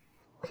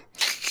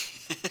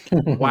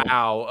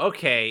 Wow.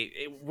 Okay,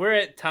 we're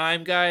at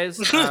time, guys.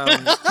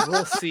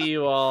 We'll see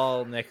you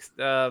all next.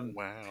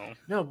 Wow.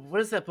 No,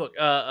 what is that book?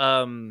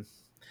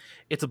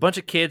 It's a bunch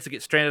of kids that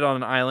get stranded on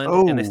an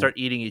island and they Oh. start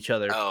eating each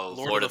other. Oh,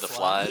 Lord of the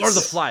Flies. Lord of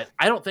the Flies.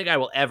 I don't think I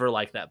will ever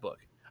like that book.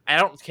 I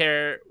don't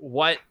care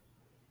what.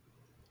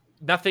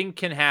 Nothing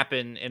can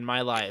happen in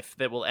my life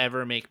that will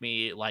ever make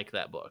me like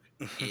that book.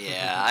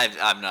 Yeah,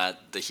 I'm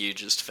not the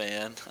hugest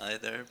fan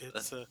either.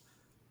 It's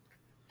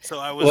so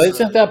I was. Well,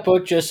 isn't that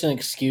book just an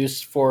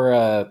excuse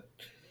for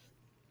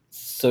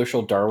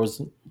social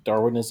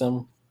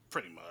Darwinism?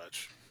 Pretty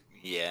much.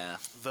 Yeah.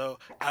 Though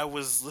I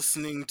was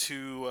listening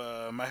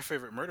to My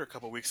Favorite Murder a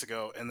couple weeks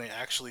ago, and they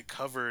actually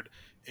covered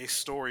a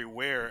story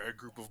where a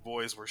group of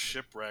boys were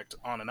shipwrecked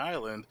on an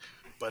island,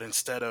 but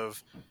instead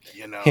of,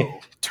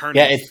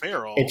 turning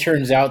feral, it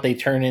turns out they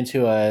turn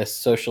into a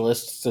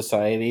socialist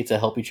society to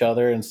help each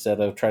other instead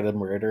of try to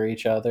murder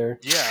each other.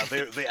 yeah,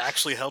 they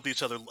actually helped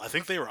each other. I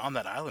think they were on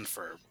that island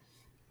for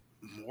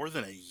more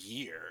than a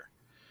year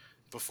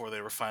before they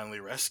were finally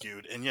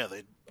rescued. And yeah,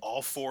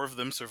 all four of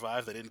them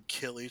survived. They didn't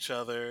kill each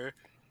other.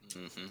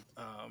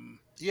 Mm-hmm.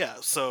 Yeah,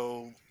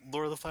 so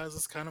Lord of the Flies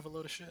is kind of a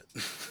load of shit,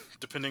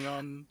 depending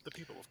on the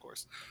people, of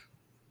course.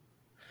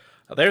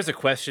 There's a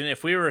question.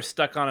 If we were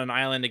stuck on an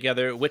island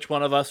together, which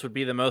one of us would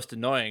be the most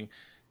annoying?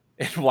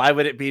 And why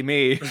would it be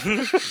me?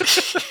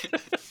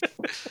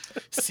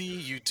 See,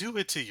 you do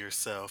it to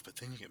yourself, but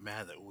then you get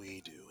mad that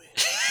we do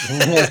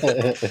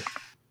it.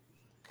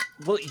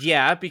 Well,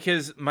 yeah,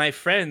 because my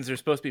friends are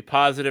supposed to be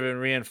positive and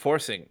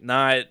reinforcing,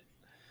 not...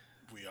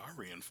 We are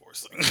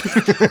reinforcing.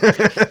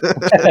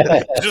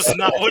 Just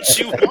not what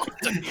you want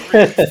to be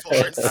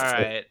reinforced. All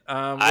right.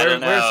 I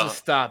don't know. Where's the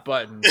stop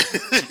button?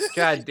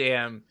 God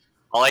damn.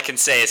 All I can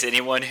say is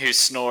anyone who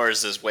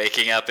snores is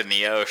waking up in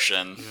the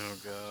ocean. Oh,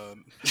 God.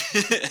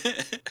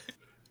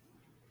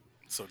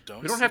 So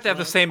We don't have to have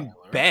the same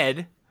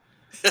bed.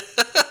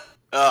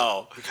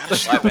 Oh, We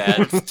gotta my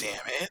bad.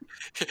 Damn it.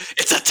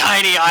 It's a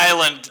tiny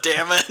island,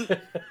 damn it.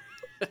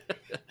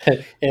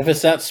 If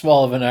it's that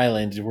small of an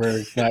island,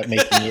 we're not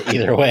making it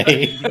either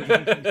way.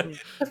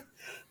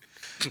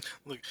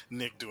 Look,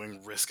 Nick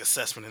doing risk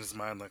assessment in his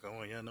mind, like,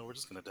 oh, yeah, no, we're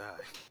just gonna die.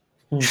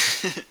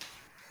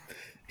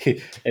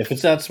 If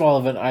it's that small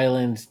of an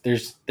island,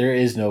 there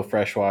is no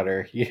fresh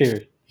water.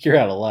 You're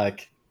out of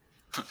luck.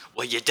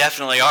 Well, you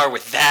definitely are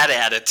with that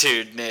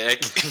attitude,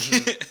 Nick.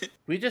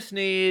 We just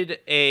need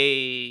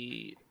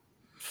a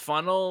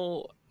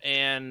funnel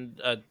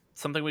and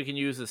something we can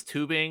use as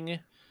tubing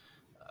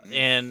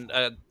and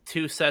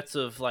 2 sets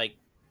of like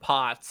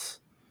pots,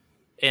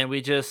 and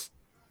we just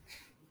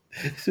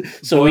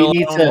So boil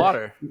our own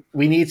water.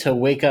 we need to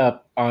wake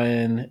up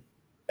on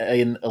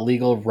an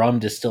illegal rum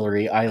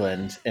distillery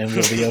island, and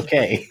we'll be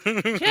okay.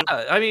 Yeah,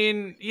 I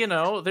mean,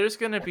 there's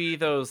going to be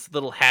those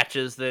little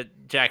hatches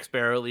that Jack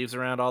Sparrow leaves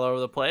around all over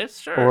the place.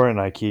 Sure. Or an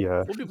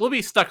IKEA. We'll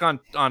be stuck on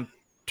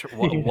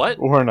what?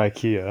 Or an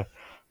IKEA.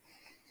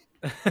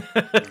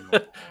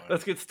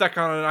 Let's get stuck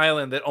on an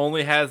island that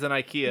only has an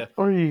IKEA.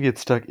 Or you get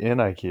stuck in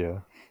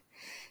IKEA.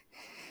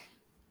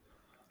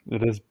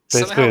 It is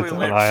basically Somehow we it's an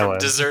went from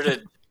island.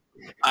 deserted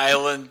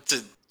island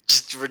to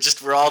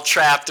we're all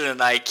trapped in an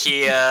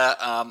IKEA.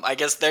 I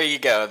guess there you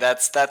go.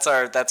 That's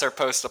our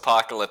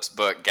post-apocalypse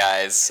book,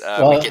 guys.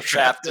 We get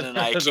trapped in an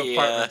IKEA.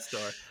 Department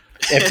store.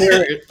 If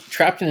we're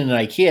trapped in an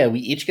IKEA, we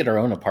each get our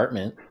own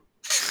apartment.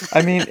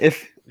 I mean,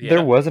 if Yeah.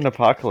 there was an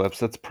apocalypse,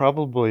 that's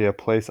probably a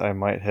place I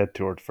might head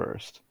toward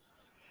first.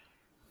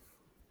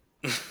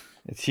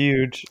 It's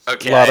huge.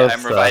 Okay, lot of I'm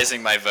stuff.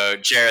 revising my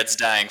vote. Jared's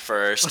dying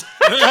first.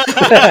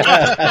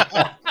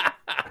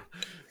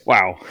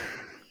 Wow.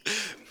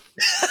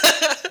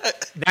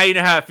 Now you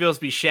know how it feels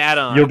to be shat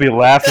on. You'll be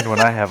laughing when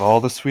I have all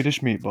the Swedish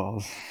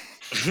meatballs.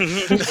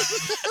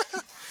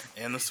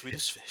 And the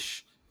Swedish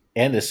fish.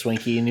 And a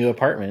swanky new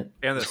apartment.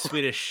 and the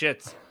Swedish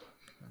shits.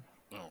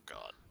 Oh,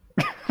 God.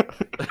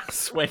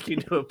 Swanky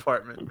new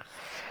apartment.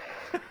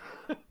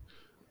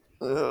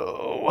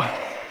 Oh.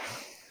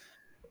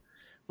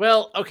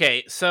 Well,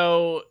 okay,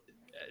 so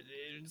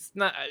it's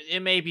not. It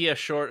may be a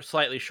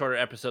slightly shorter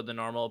episode than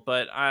normal,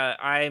 but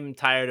I'm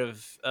tired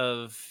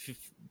of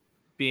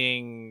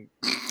being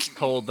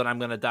told that I'm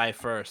gonna die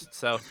first.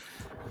 So,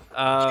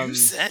 You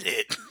said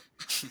it.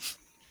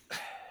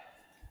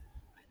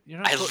 you're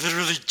not I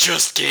literally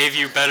just gave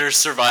you better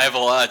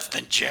survival odds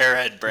than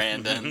Jared,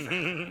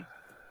 Brandon.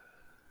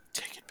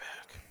 Take it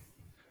back.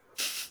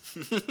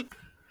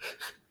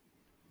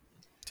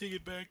 Take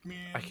it back,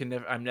 man. I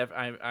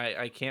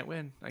can't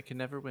win. I can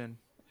never win.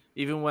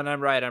 Even when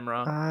I'm right, I'm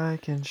wrong. I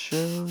can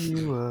show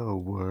you a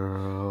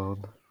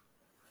world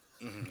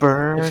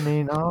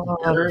burning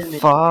on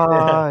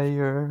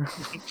fire.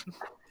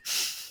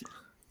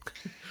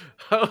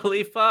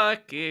 Holy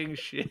fucking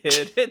shit!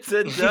 It's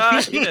a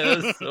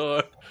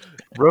dinosaur.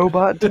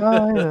 Robot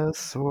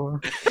dinosaur.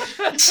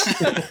 That's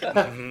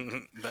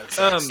And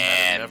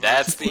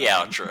that's the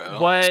outro.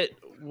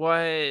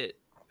 What?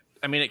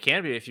 I mean, it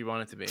can be if you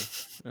want it to be.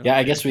 Yeah,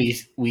 I guess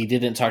we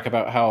didn't talk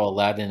about how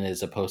Aladdin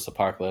is a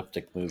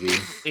post-apocalyptic movie.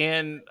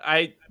 And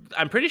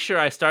I'm pretty sure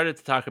I started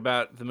to talk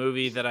about the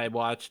movie that I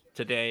watched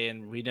today,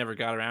 and we never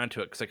got around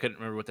to it because I couldn't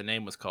remember what the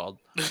name was called.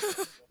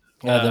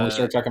 Then we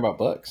started talking about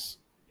books.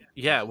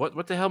 Yeah,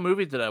 what the hell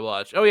movie did I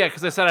watch? Oh yeah,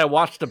 because I said I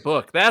watched a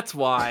book. That's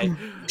why.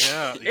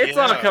 Yeah, It's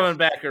all coming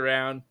back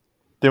around.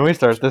 Didn't we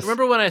start this?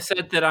 Remember when I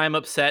said that I'm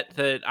upset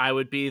that I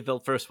would be the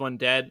first one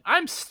dead?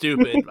 I'm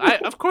stupid.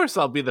 Of course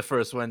I'll be the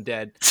first one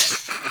dead.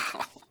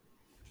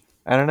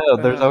 I don't know.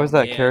 There's always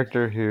that man.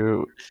 character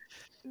who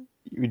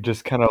you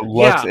just kind of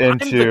looks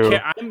into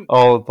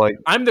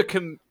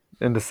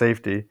into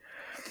safety.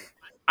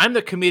 I'm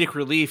the comedic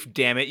relief.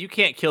 Damn it! You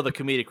can't kill the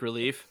comedic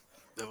relief.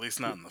 At least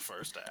not in the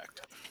first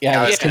act.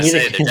 Yeah, I was going to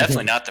say, they're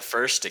definitely not the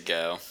first to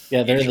go.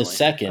 Yeah, they're usually. the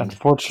second.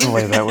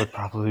 Unfortunately, that would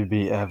probably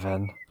be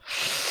Evan.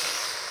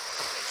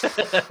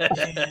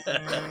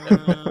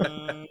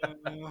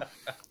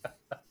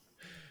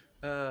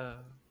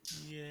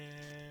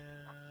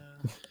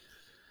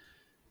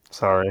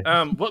 Sorry.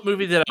 What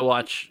movie did I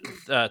watch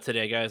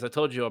today, guys? I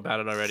told you about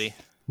it already.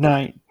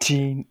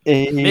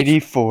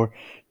 1984.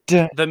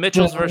 The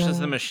Mitchells versus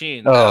the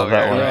Machines. Oh,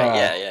 that one.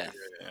 Yeah.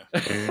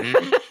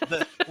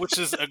 Which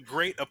is a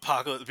great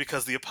apocalypse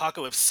because the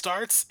apocalypse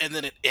starts and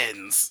then it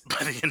ends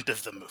by the end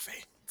of the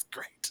movie. It's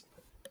great.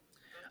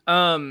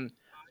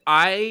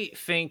 I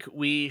think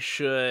we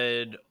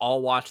should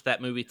all watch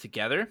that movie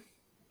together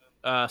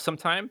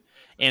sometime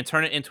and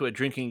turn it into a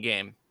drinking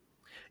game.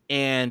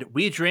 And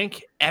we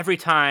drink every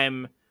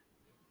time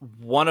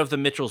one of the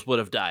Mitchells would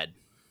have died.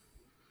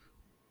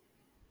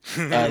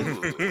 So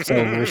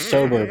we're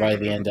sober by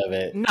the end of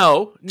it.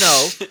 No.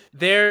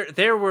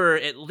 There were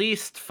at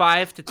least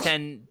 5 to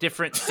 10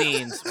 different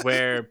scenes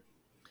where.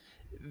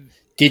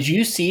 Did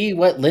you see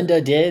what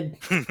Linda did?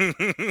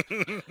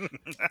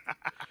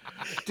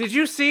 Did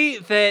you see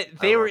that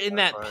they were in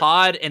that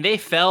pod and they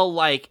fell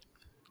like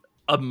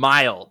a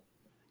mile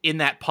in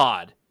that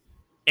pod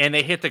and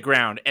they hit the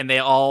ground and they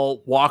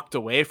all walked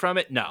away from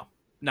it? No,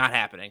 not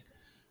happening.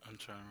 I'm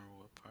trying to remember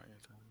what part you're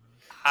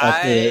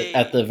talking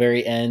At the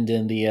very end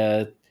in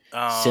the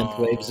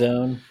synthwave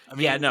zone. I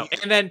mean, Yeah, no.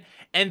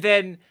 And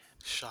then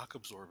shock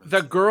absorbance.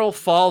 the girl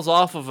falls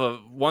off of a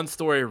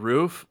 1-story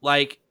roof,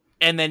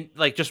 and then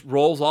just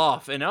rolls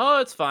off, and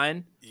it's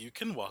fine. You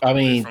can walk. I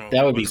mean, away from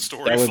that would be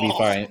fall.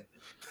 fine.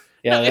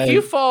 Yeah, No, if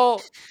you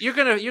fall, you're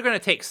gonna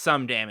take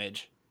some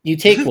damage. You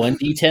take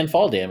 1d10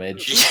 fall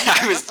damage. Yeah,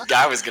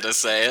 I was gonna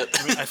say it.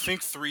 I mean, I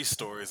think 3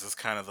 stories is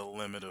kind of the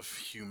limit of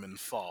human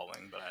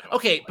falling, but I don't.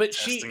 Okay, feel like but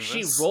she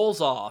testing this. rolls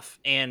off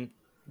and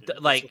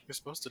That's what you're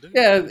supposed to do.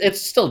 Yeah,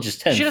 it's still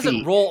just 10 she doesn't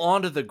feet. roll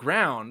onto the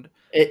ground.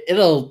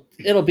 It'll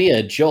be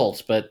a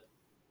jolt, but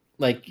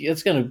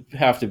it's gonna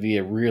have to be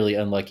a really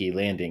unlucky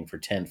landing for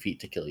 10 feet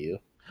to kill you.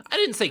 I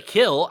didn't say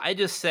kill. I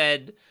just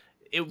said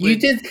it would. You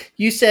did.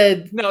 You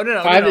said No.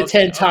 5 to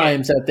 10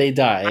 times that they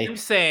die. I'm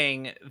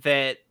saying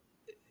that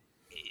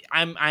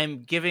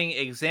I'm giving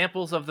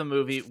examples of the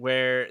movie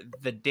where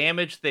the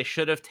damage they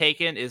should have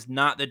taken is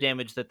not the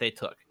damage that they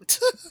took.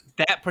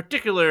 That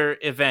particular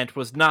event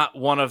was not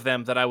one of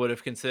them that I would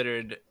have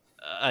considered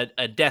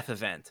a death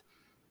event.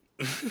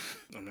 I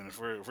mean, if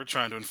we're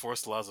trying to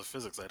enforce the laws of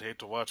physics, I'd hate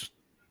to watch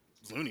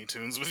Looney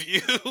Tunes with you.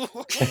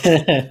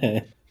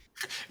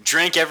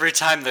 Drink every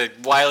time the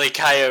Wile E.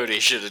 Coyote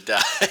should have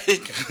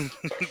died.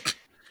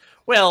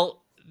 Well,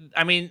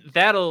 I mean,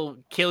 that'll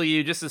kill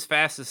you just as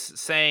fast as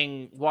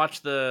saying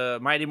watch the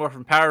Mighty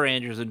Morphin Power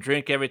Rangers and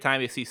drink every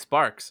time you see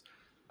Sparks.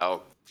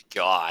 Oh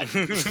God.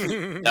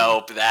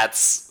 Nope,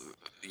 that's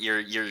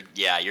you're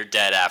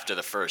dead after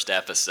the first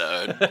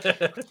episode.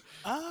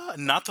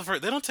 Not the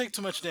first. They don't take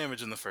too much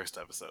damage in the first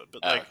episode,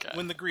 but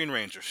when the Green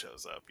Ranger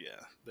shows up,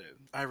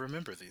 I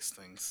remember these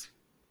things.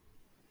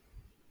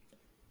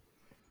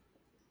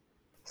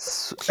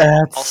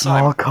 At Also,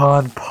 Small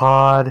Con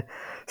Pod,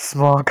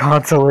 Small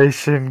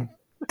Consolation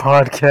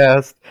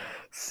Podcast,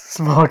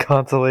 Small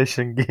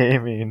Consolation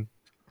Gaming.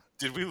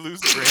 Did we lose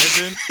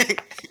Brandon?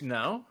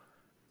 No.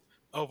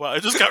 Oh wow,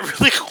 it just got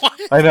really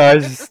quiet. I know. I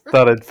just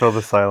thought I'd fill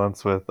the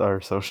silence with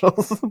our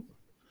socials.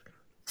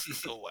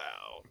 Oh,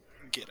 wow,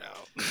 get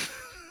out.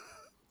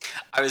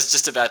 I was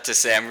just about to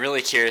say, I'm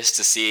really curious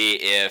to see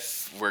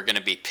if we're going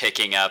to be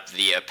picking up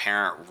the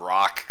apparent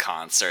rock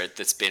concert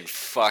that's been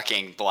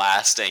fucking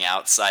blasting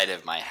outside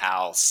of my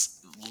house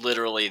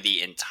literally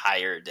the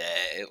entire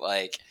day.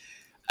 Like,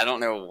 I don't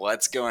know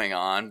what's going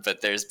on,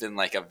 but there's been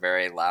like a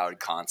very loud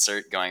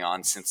concert going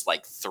on since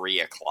like 3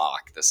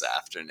 o'clock this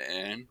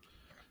afternoon.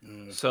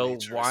 So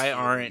why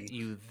aren't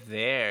you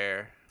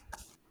there?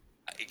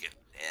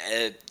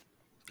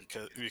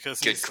 Because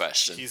Good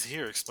question. He's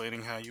here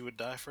explaining how you would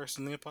die first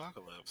in the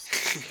apocalypse.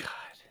 God.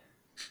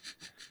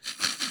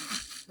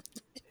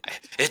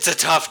 It's a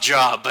tough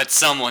job, but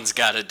someone's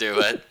got to do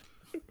it.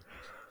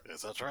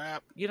 It's a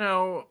trap. You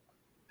know,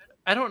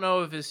 I don't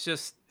know if it's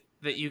just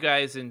that you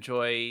guys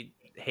enjoy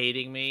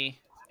hating me,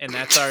 and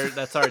that's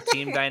our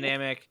team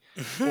dynamic,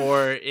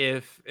 or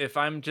if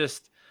I'm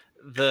just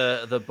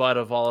the butt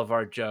of all of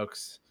our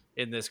jokes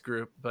in this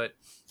group. But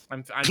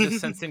I'm just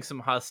sensing some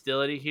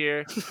hostility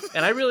here,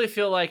 and I really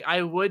feel like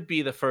I would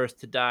be the first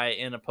to die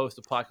in a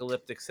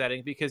post-apocalyptic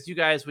setting because you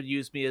guys would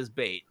use me as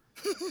bait.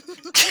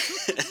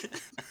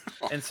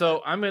 And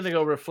so I'm going to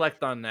go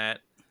reflect on that.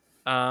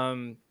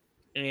 And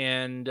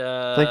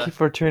Thank you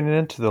for tuning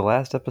in to the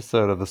last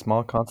episode of the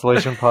Small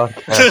Consolation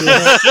Podcast.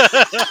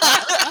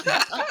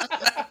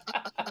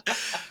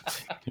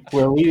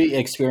 Where we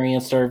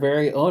experienced our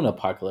very own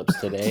apocalypse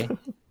today.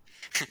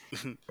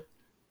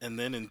 And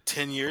then in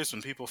 10 years,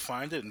 when people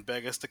find it and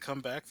beg us to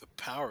come back, the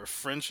power of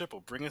friendship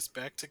will bring us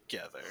back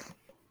together.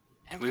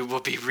 And we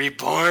will be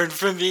reborn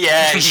from the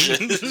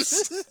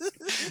ashes.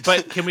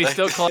 But can we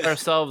still call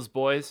ourselves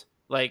boys,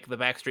 like the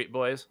Backstreet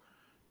Boys?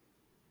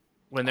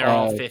 When they're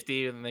all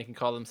 50 and they can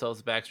call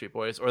themselves the Backstreet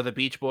Boys, or the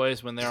Beach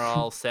Boys when they're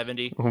all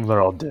 70.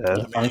 They're all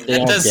dead. Aren't they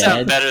That all does dead?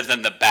 sound better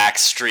than the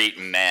Backstreet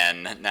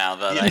Men, now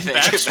that I think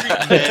Backstreet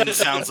about Men it.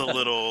 sounds a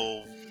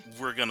little,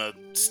 we're gonna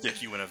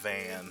stick you in a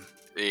van.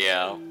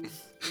 Yeah.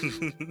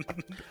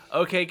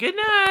 Okay, good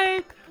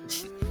night.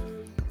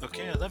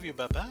 Okay, I love you,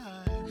 bye-bye.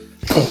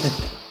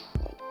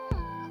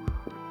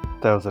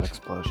 That was an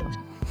explosion.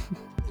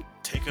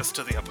 Take us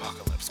to the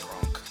apocalypse,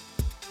 Kronk.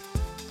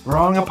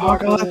 Wrong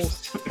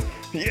apocalypse.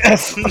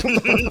 Yes. I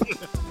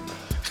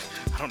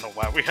don't know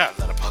why we have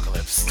that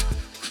apocalypse.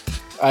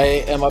 I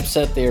am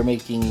upset they are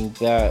making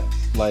that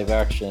live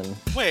action.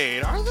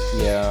 Wait, are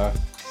they? Yeah,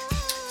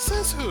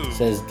 Says who?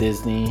 says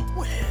Disney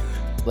When?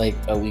 like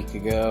a week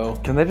ago.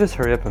 Can they just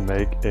hurry up and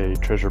make a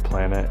Treasure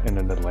Planet and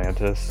an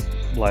Atlantis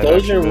live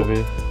Those action are-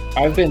 movie?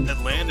 I've been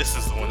Atlantis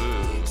is the one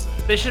that needs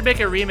it. They should make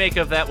a remake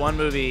of that one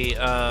movie,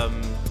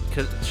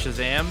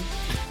 Shazam.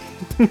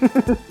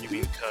 You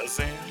mean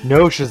Kazan?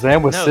 No,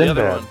 Shazam with No, the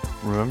other Sinbad.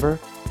 Remember?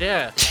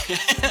 Yeah.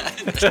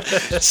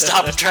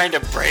 Stop trying to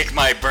break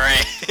my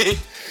brain.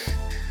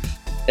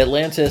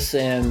 Atlantis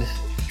and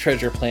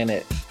Treasure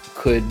Planet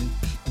could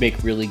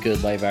make really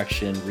good live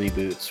action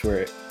reboots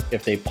where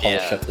if they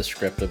polish Yeah. up the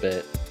script a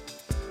bit.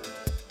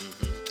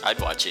 I'd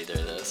watch either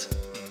of those.